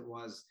say, as it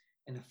was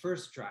in a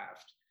first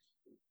draft.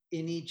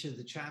 In each of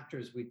the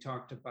chapters, we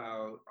talked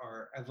about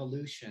our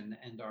evolution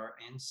and our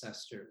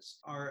ancestors.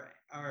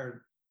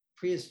 Our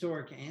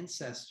prehistoric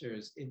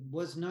ancestors, it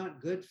was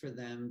not good for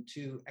them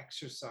to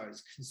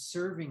exercise.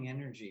 Conserving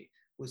energy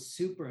was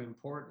super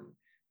important,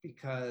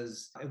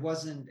 because it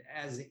wasn't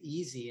as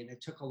easy and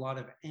it took a lot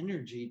of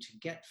energy to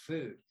get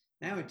food.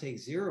 Now it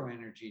takes zero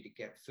energy to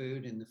get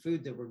food, and the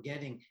food that we're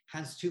getting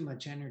has too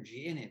much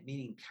energy in it,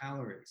 meaning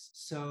calories.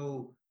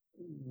 So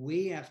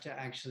we have to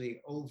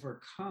actually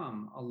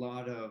overcome a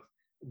lot of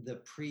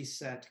the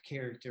preset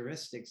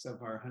characteristics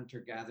of our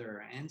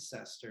hunter-gatherer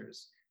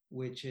ancestors,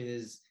 which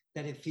is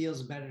that it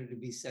feels better to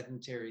be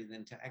sedentary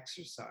than to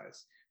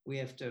exercise. We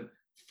have to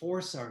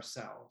force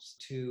ourselves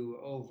to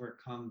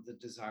overcome the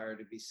desire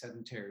to be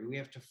sedentary. We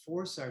have to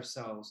force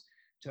ourselves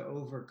to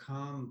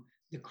overcome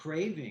the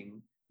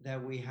craving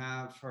that we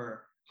have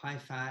for high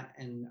fat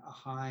and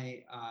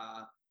high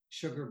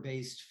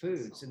sugar-based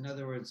foods. In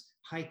other words,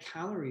 high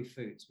calorie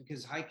foods,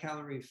 because high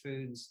calorie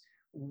foods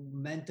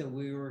meant that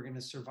we were going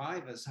to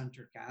survive as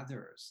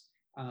hunter-gatherers.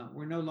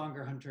 We're no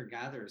longer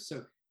hunter-gatherers.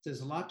 So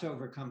there's a lot to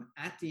overcome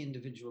at the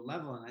individual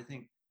level. And I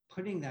think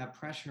putting that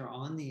pressure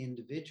on the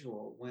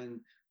individual when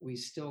we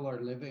still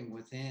are living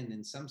within,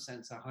 in some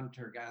sense, a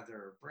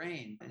hunter-gatherer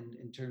brain, and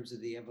in terms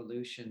of the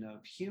evolution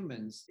of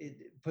humans, it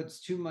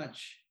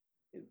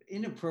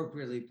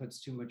inappropriately puts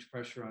too much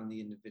pressure on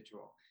the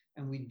individual.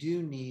 And we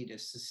do need a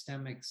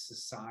systemic,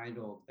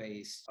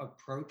 societal-based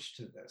approach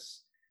to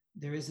this.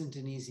 There isn't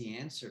an easy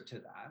answer to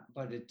that,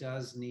 but it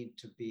does need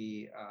to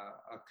be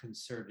a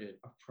concerted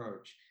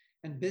approach.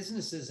 And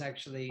businesses,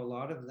 actually, a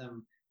lot of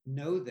them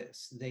know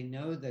this. They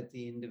know that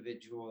the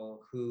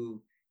individual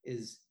who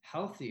is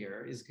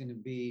healthier is going to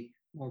be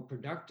more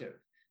productive.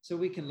 So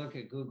we can look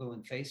at Google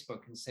and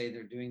Facebook and say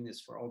they're doing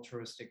this for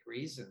altruistic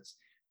reasons,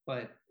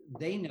 but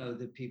they know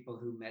that people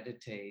who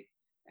meditate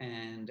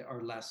and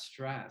are less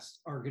stressed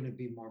are going to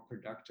be more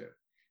productive.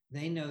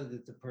 They know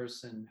that the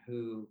person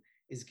who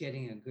is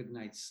getting a good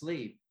night's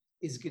sleep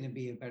is going to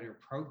be a better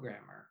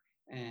programmer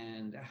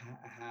and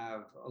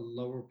have a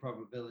lower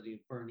probability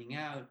of burning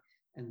out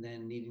and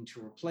then needing to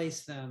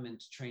replace them and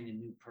to train a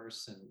new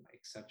person,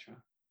 etc.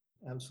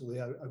 Absolutely.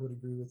 I would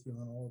agree with you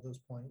on all of those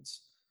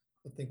points.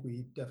 I think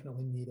we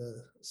definitely need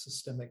a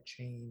systemic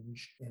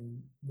change.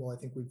 And well, I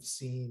think we've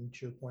seen,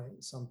 to your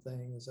point, some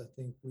things. I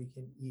think we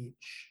can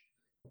each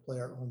play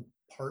our own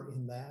part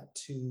in that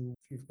too.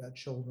 If you've got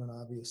children,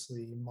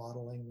 obviously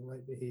modeling the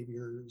right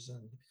behaviors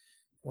and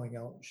going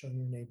out and showing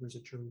your neighbors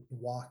that you're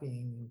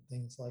walking and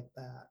things like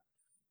that.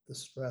 The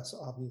stress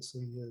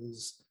obviously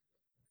is,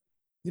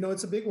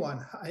 it's a big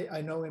one.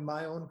 I know in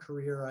my own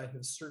career, I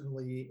have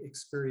certainly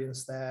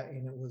experienced that,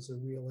 and it was a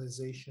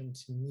realization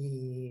to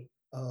me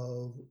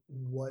of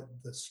what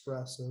the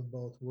stress of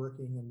both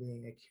working and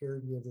being a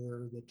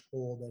caregiver, the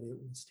toll that it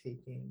was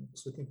taking.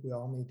 So I think we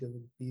all need to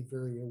be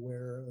very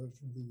aware of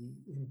the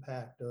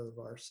impact of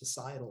our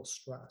societal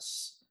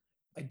stress.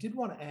 I did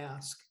want to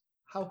ask,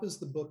 how has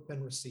the book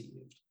been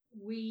received?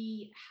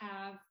 We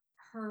have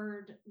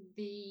heard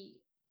the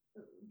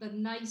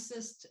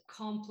nicest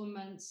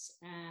compliments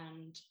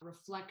and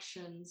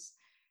reflections.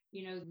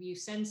 You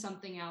send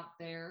something out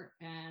there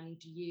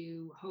and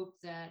you hope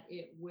that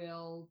it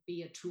will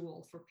be a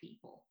tool for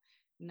people.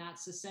 And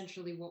that's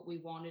essentially what we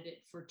wanted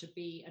it for, to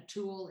be a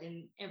tool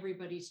in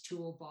everybody's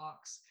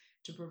toolbox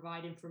to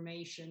provide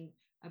information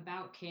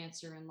about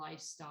cancer and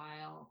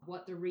lifestyle,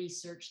 what the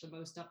research, the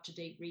most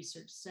up-to-date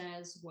research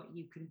says, what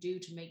you can do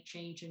to make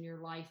change in your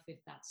life if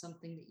that's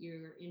something that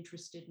you're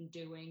interested in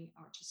doing,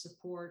 or to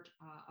support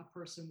a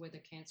person with a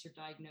cancer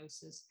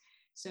diagnosis.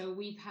 So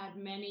we've had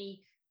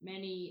many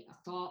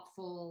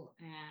thoughtful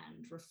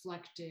and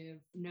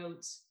reflective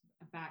notes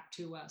back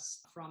to us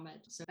from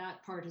it. So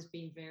that part has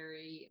been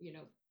very,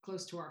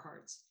 close to our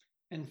hearts.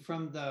 And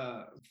from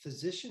the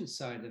physician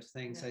side of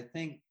things, yeah. I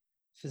think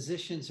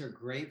physicians are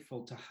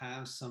grateful to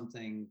have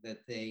something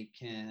that they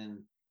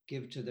can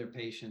give to their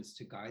patients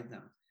to guide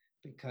them,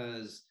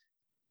 because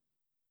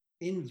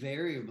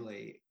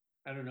invariably,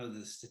 I don't know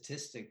the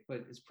statistic,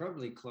 but it's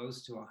probably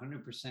close to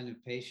 100%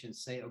 of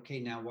patients say, okay,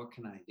 now what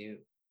can I do?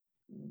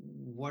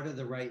 What are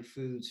the right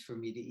foods for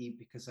me to eat,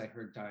 because I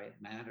heard diet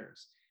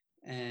matters.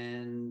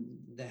 And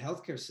the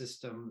healthcare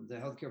system, the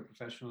healthcare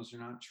professionals are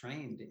not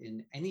trained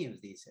in any of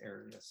these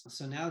areas.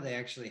 So now they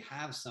actually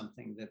have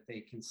something that they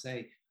can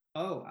say,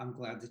 oh, I'm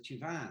glad that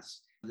you've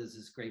asked. There's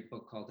this great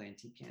book called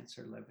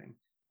Anti-Cancer Living.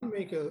 You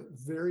make a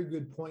very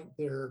good point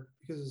there,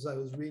 because as I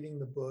was reading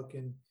the book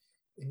and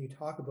you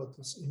talk about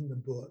this in the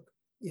book,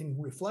 in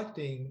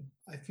reflecting,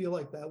 I feel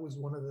like that was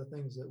one of the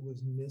things that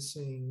was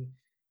missing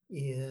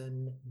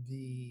in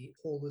the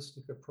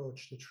holistic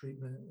approach to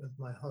treatment with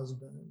my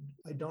husband.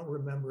 I don't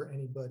remember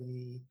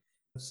anybody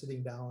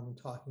sitting down and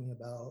talking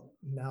about,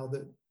 now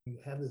that you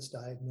have this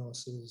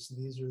diagnosis,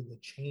 these are the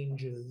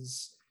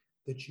changes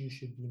that you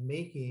should be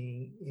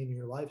making in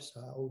your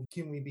lifestyle.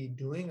 Can we be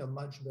doing a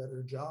much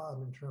better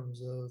job in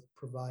terms of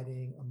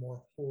providing a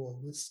more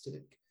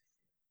holistic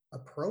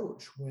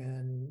approach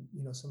when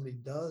somebody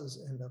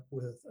does end up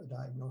with a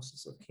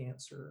diagnosis of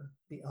cancer,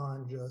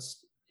 beyond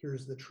just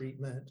here's the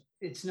treatment?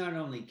 It's not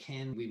only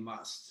can, we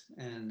must,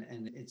 and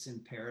it's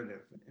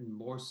imperative, and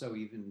more so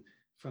even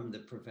from the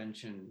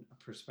prevention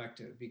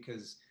perspective,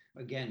 because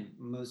again,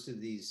 most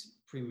of these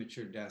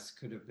premature deaths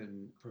could have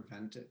been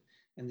prevented.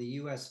 And the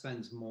US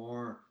spends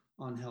more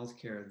on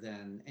healthcare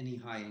than any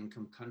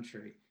high-income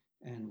country,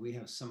 and we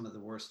have some of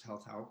the worst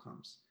health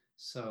outcomes.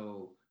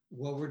 So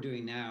what we're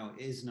doing now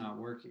is not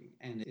working,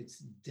 and it's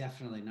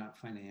definitely not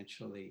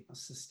financially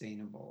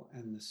sustainable.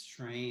 And the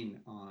strain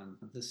on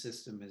the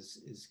system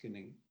is going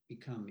to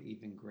become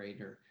even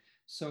greater.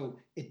 So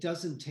it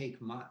doesn't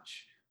take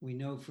much. We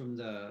know from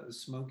the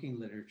smoking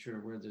literature,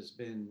 where there's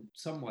been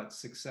somewhat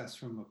success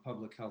from a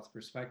public health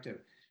perspective,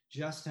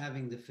 just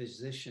having the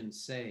physician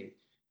say,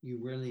 you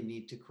really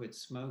need to quit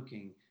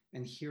smoking,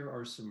 and here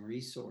are some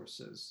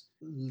resources,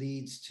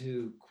 leads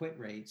to quit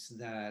rates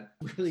that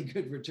really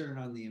good return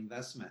on the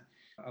investment.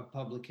 A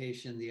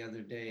publication the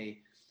other day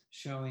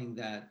showing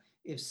that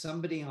if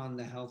somebody on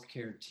the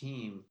healthcare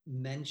team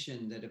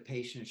mentioned that a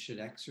patient should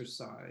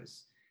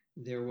exercise,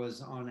 there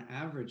was on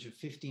average a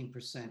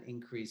 15%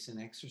 increase in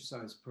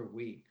exercise per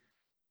week.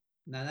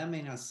 Now that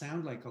may not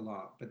sound like a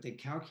lot, but they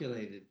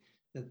calculated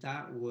that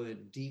that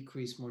would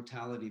decrease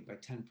mortality by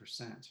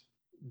 10%.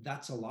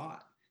 That's a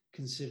lot,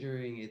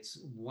 considering it's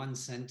one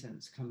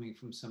sentence coming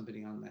from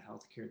somebody on the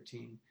healthcare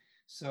team.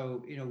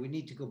 So, we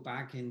need to go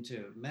back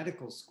into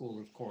medical school,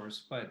 of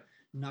course, but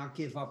not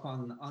give up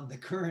on the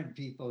current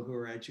people who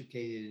are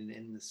educated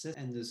in the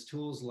system. And there's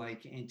tools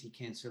like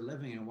Anti-Cancer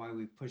Living, and why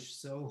we push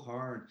so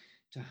hard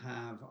to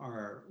have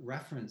our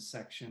reference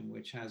section,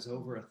 which has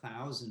over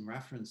 1,000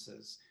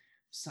 references,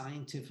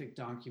 scientific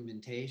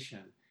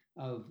documentation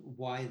of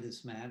why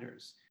this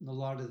matters. And a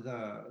lot of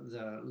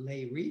the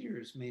lay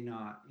readers may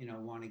not,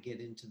 want to get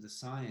into the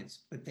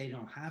science, but they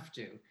don't have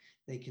to.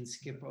 They can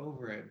skip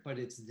over it, but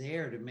it's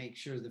there to make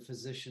sure the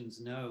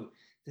physicians know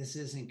this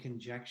isn't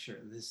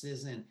conjecture. This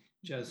isn't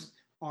just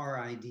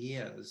our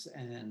ideas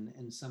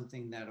and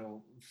something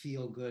that'll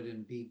feel good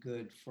and be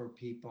good for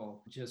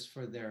people just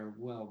for their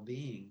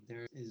well-being.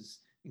 There is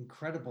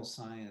incredible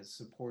science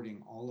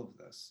supporting all of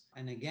this.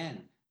 And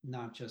again,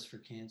 not just for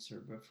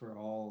cancer, but for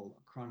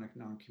all chronic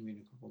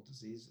non-communicable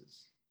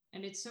diseases.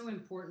 And it's so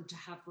important to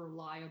have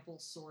reliable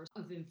source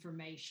of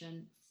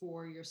information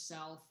for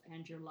yourself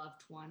and your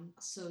loved one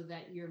so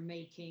that you're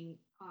making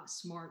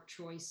smart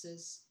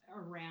choices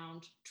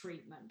around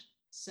treatment.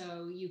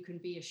 So you can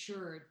be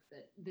assured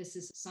that this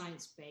is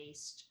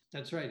science-based.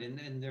 That's right.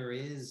 And there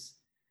is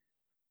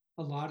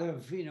a lot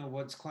of,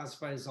 what's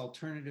classified as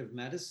alternative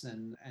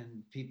medicine,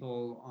 and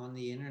people on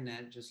the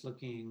internet just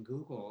looking in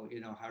Google,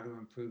 how to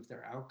improve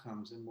their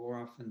outcomes. And more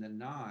often than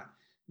not,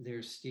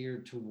 they're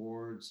steered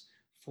towards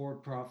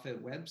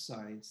for-profit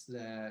websites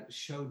that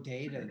show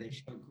data, they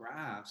show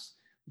graphs,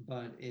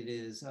 but it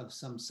is of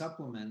some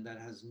supplement that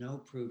has no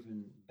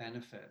proven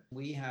benefit.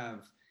 We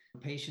have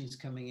patients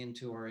coming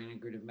into our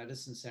integrative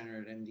medicine center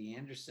at MD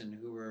Anderson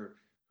who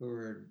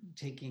are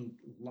taking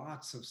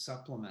lots of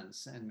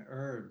supplements and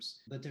herbs,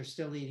 but they're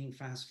still eating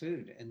fast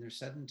food and they're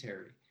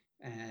sedentary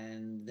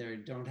and they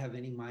don't have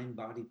any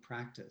mind-body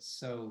practice.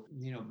 So,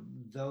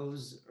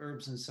 those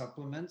herbs and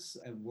supplements,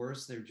 at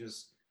worst,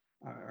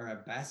 or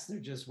at best, they're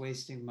just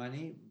wasting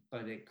money,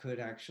 but it could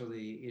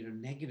actually,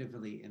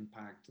 negatively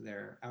impact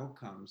their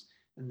outcomes.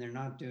 And they're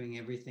not doing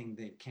everything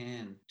they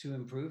can to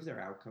improve their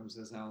outcomes,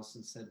 as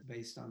Alison said,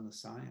 based on the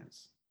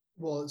science.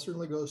 Well, it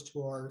certainly goes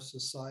to our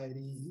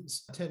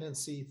society's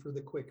tendency for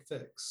the quick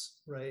fix,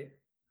 right?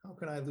 How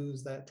can I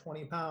lose that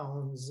 20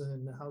 pounds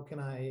and how can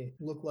I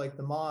look like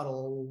the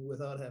model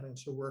without having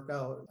to work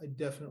out? I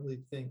definitely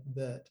think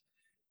that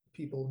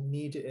people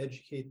need to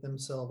educate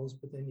themselves,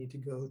 but they need to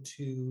go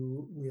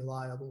to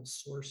reliable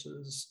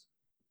sources.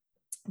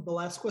 The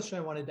last question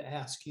I wanted to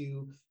ask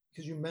you,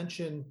 because you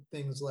mentioned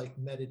things like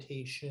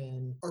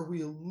meditation, are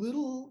we a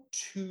little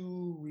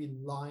too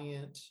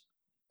reliant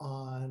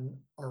on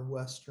our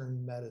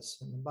Western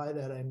medicine? And by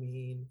that, I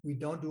mean, we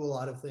don't do a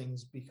lot of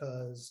things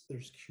because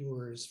there's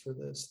cures for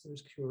this,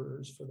 there's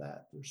cures for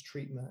that, there's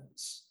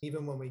treatments.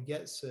 Even when we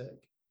get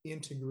sick,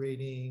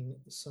 integrating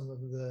some of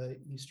the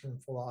Eastern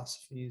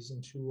philosophies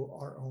into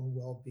our own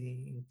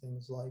well-being,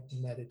 things like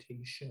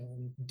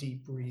meditation,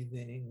 deep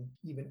breathing,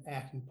 even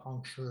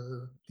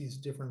acupuncture, these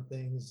different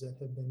things that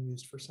have been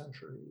used for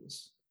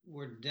centuries.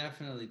 We're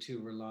definitely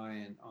too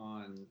reliant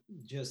on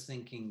just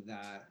thinking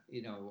that,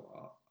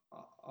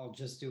 I'll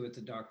just do what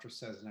the doctor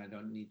says and I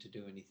don't need to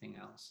do anything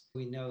else.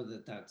 We know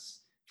that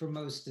that's, for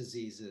most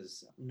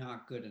diseases,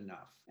 not good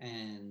enough.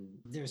 And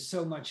there's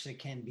so much that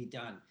can be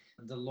done.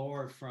 The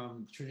lore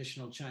from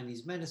traditional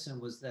Chinese medicine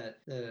was that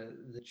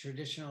the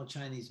traditional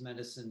Chinese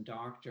medicine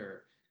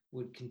doctor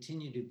would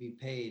continue to be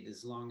paid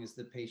as long as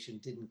the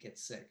patient didn't get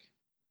sick.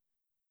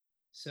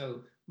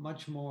 So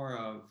much more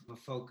of a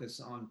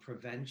focus on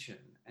prevention,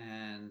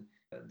 and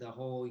the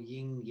whole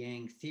yin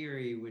yang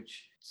theory,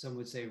 which some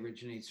would say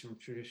originates from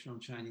traditional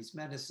Chinese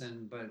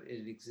medicine, but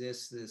it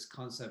exists, this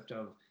concept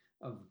of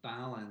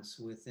balance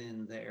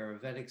within the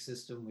Ayurvedic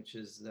system, which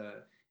is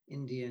the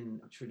Indian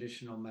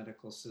traditional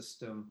medical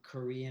system,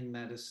 Korean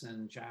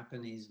medicine,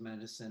 Japanese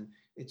medicine.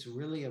 It's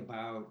really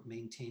about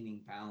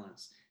maintaining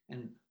balance.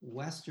 And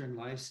Western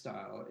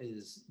lifestyle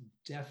is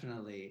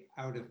definitely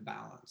out of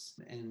balance.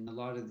 And a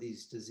lot of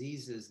these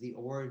diseases, the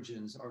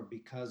origins are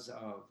because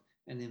of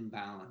an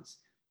imbalance.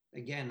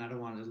 Again, I don't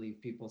want to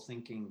leave people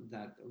thinking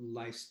that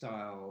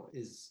lifestyle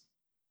is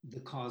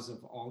the cause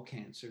of all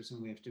cancers,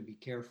 and we have to be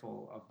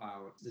careful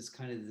about this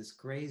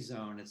gray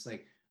zone. It's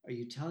like, are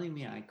you telling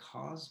me I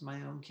caused my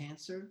own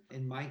cancer?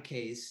 In my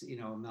case,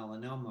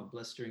 melanoma,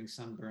 blistering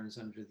sunburns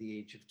under the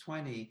age of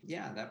 20.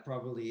 Yeah, that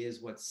probably is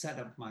what set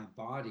up my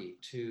body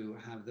to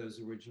have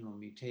those original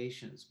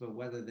mutations. But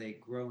whether they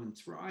grow and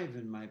thrive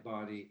in my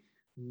body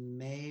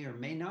may or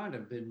may not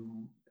have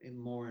been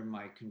more in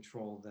my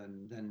control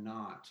than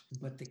not.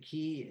 But the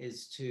key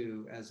is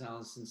to, as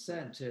Alison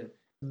said, to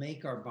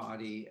make our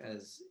body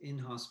as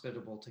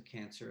inhospitable to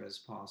cancer as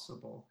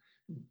possible.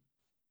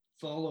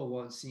 Follow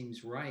what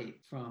seems right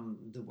from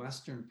the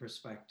Western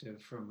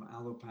perspective, from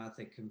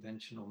allopathic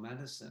conventional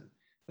medicine,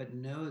 but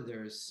know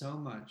there's so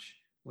much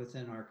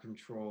within our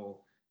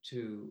control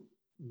to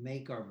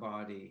make our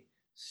body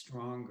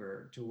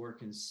stronger, to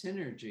work in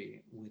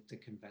synergy with the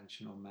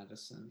conventional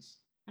medicines.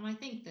 And I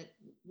think that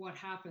what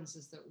happens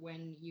is that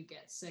when you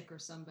get sick or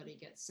somebody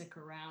gets sick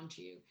around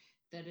you,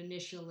 that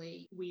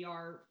initially we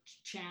are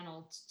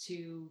channeled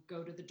to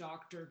go to the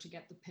doctor to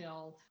get the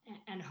pill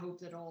and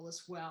hope that all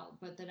is well.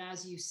 But that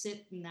as you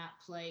sit in that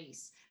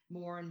place,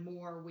 more and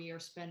more we are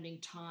spending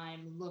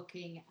time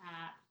looking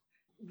at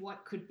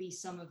what could be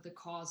some of the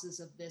causes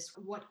of this.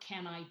 What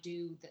can I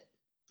do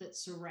that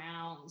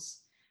surrounds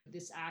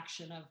this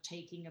action of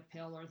taking a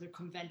pill or the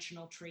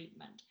conventional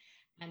treatment?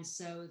 And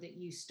so that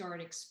you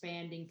start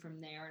expanding from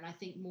there. And I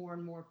think more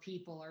and more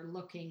people are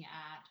looking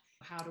at,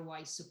 how do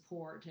I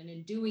support? And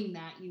in doing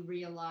that, you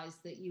realize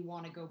that you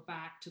want to go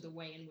back to the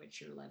way in which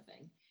you're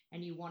living.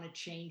 And you want to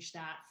change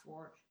that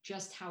for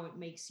just how it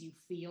makes you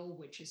feel,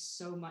 which is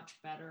so much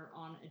better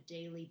on a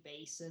daily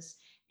basis.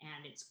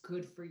 And it's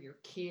good for your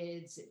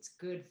kids. It's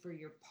good for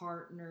your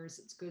partners.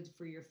 It's good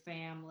for your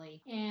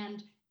family.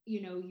 And,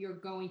 you're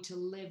going to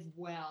live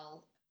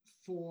well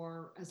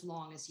for as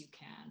long as you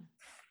can.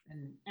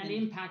 And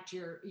impact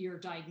your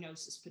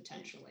diagnosis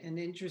potentially. And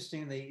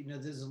interestingly,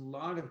 there's a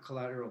lot of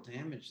collateral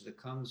damage that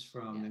comes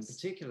from, in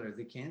particular,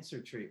 the cancer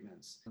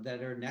treatments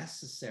that are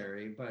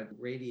necessary, but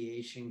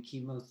radiation,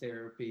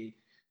 chemotherapy,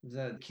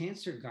 the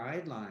cancer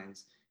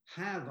guidelines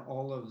have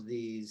all of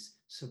these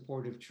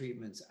supportive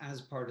treatments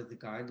as part of the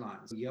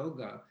guidelines.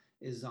 Yoga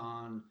is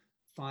on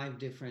 5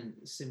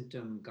 different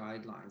symptom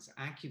guidelines.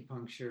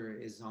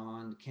 Acupuncture is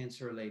on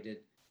cancer-related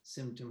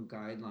symptom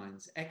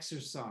guidelines.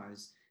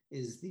 Exercise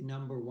is the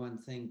number one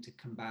thing to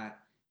combat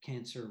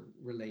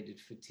cancer-related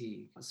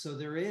fatigue. So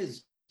there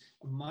is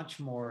much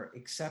more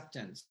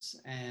acceptance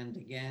and,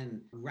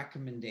 again,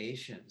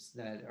 recommendations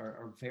that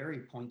are very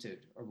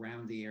pointed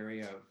around the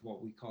area of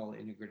what we call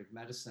integrative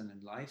medicine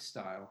and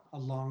lifestyle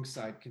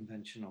alongside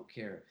conventional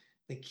care.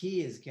 The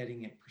key is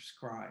getting it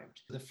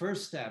prescribed. The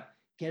first step,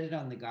 get it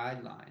on the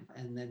guideline.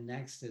 And then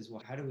next is,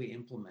 well, how do we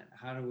implement?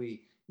 How do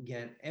we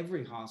get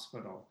every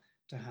hospital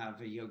to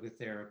have a yoga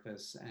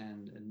therapist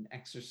and an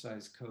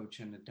exercise coach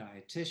and a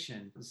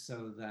dietitian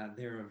so that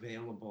they're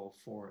available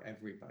for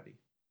everybody?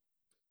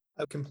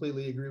 I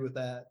completely agree with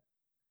that.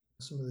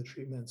 Some of the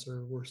treatments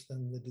are worse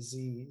than the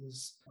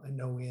disease. I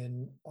know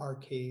in our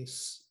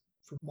case,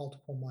 for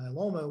multiple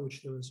myeloma,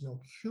 which there was no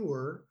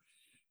cure,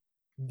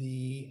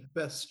 the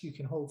best you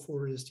can hope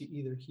for is to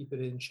either keep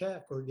it in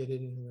check or get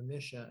it in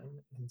remission.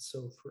 And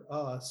so for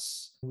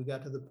us, we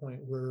got to the point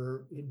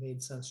where it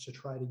made sense to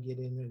try to get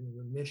in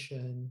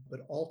remission.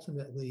 But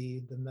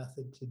ultimately, the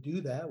method to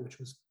do that, which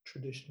was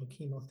traditional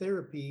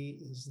chemotherapy,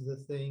 is the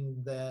thing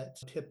that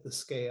tipped the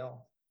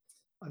scale,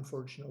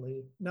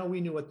 unfortunately. Now,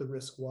 we knew what the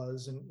risk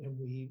was, and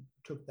we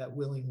took that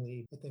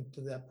willingly. I think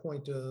to that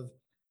point of,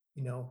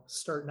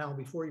 start now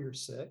before you're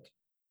sick.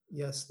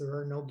 Yes, there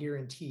are no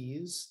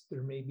guarantees.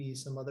 There may be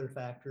some other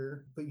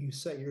factor, but you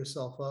set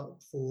yourself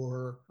up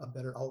for a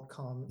better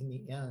outcome in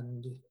the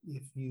end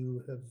if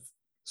you have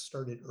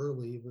started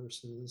early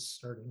versus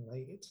starting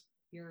late.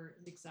 You're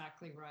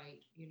exactly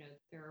right.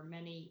 There are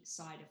many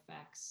side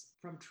effects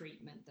from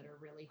treatment that are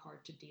really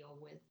hard to deal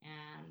with.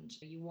 And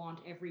you want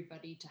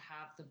everybody to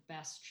have the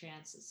best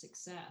chance at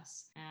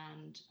success.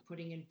 And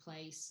putting in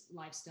place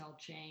lifestyle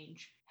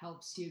change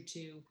helps you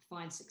to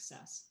find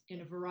success in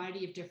a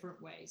variety of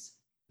different ways.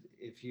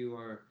 If you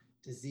are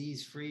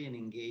disease-free and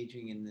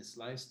engaging in this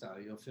lifestyle,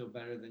 you'll feel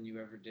better than you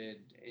ever did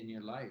in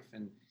your life.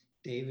 And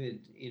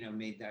David,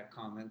 made that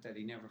comment that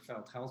he never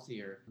felt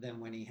healthier than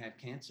when he had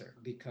cancer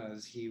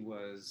because he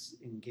was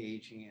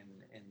engaging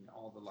in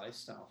all the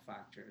lifestyle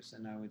factors.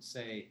 And I would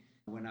say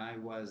when I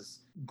was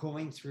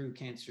going through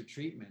cancer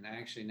treatment, I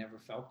actually never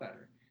felt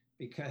better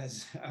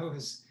because I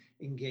was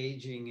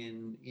engaging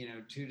in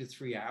 2 to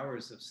 3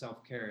 hours of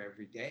self-care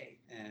every day,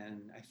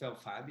 and I felt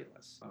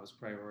fabulous. I was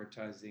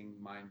prioritizing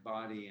mind,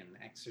 body, and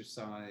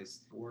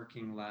exercise,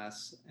 working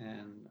less,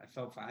 and I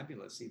felt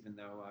fabulous even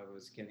though I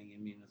was getting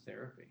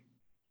immunotherapy.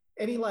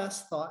 Any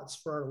last thoughts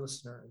for our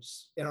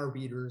listeners and our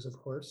readers, of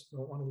course? We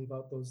don't want to leave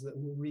out those that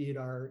will read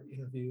our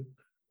interview.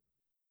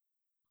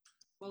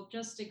 Well,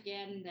 just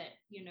again that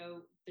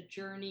the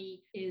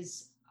journey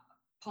is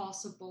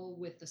possible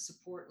with the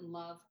support and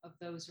love of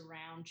those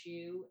around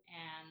you,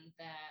 and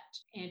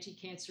that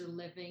anti-cancer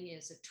living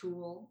is a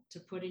tool to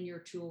put in your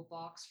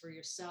toolbox for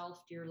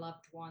yourself, your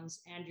loved ones,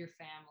 and your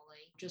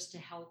family, just to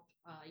help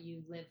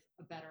you live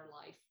a better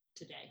life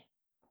today.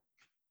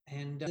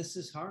 And this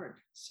is hard.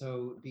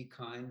 So be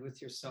kind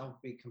with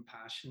yourself, be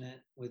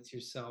compassionate with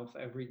yourself.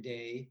 Every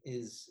day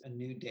is a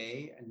new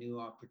day, a new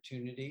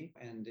opportunity.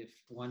 And if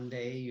one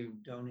day you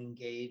don't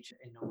engage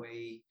in a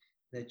way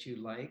that you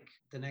like,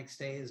 the next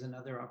day is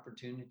another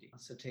opportunity.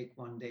 So take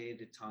one day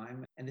at a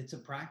time, and it's a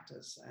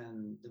practice.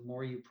 And the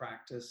more you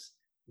practice,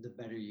 the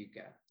better you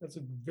get. That's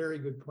a very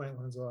good point,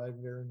 Lorenzo. I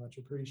very much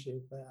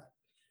appreciate that.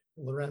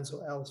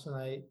 Lorenzo, Alison,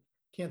 I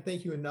can't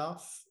thank you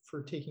enough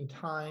for taking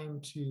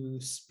time to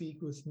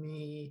speak with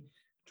me,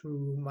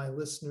 to my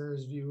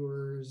listeners,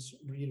 viewers,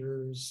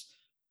 readers.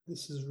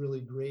 This is really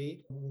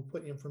great. We'll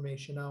put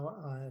information out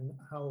on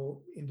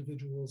how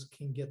individuals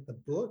can get the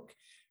book.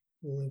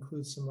 We'll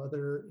include some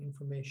other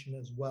information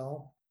as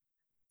well.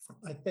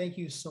 I thank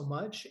you so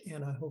much,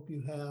 and I hope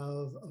you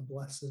have a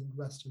blessed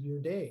rest of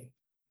your day.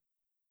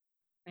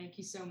 Thank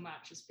you so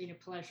much. It's been a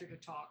pleasure to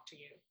talk to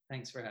you.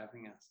 Thanks for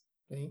having us.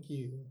 Thank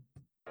you.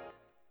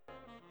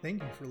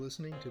 Thank you for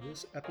listening to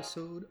this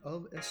episode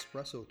of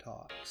Espresso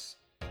Talks.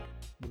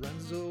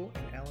 Lorenzo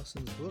and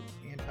Alison's book,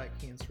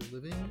 Anti-Cancer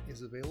Living,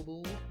 is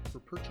available for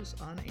purchase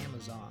on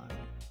Amazon.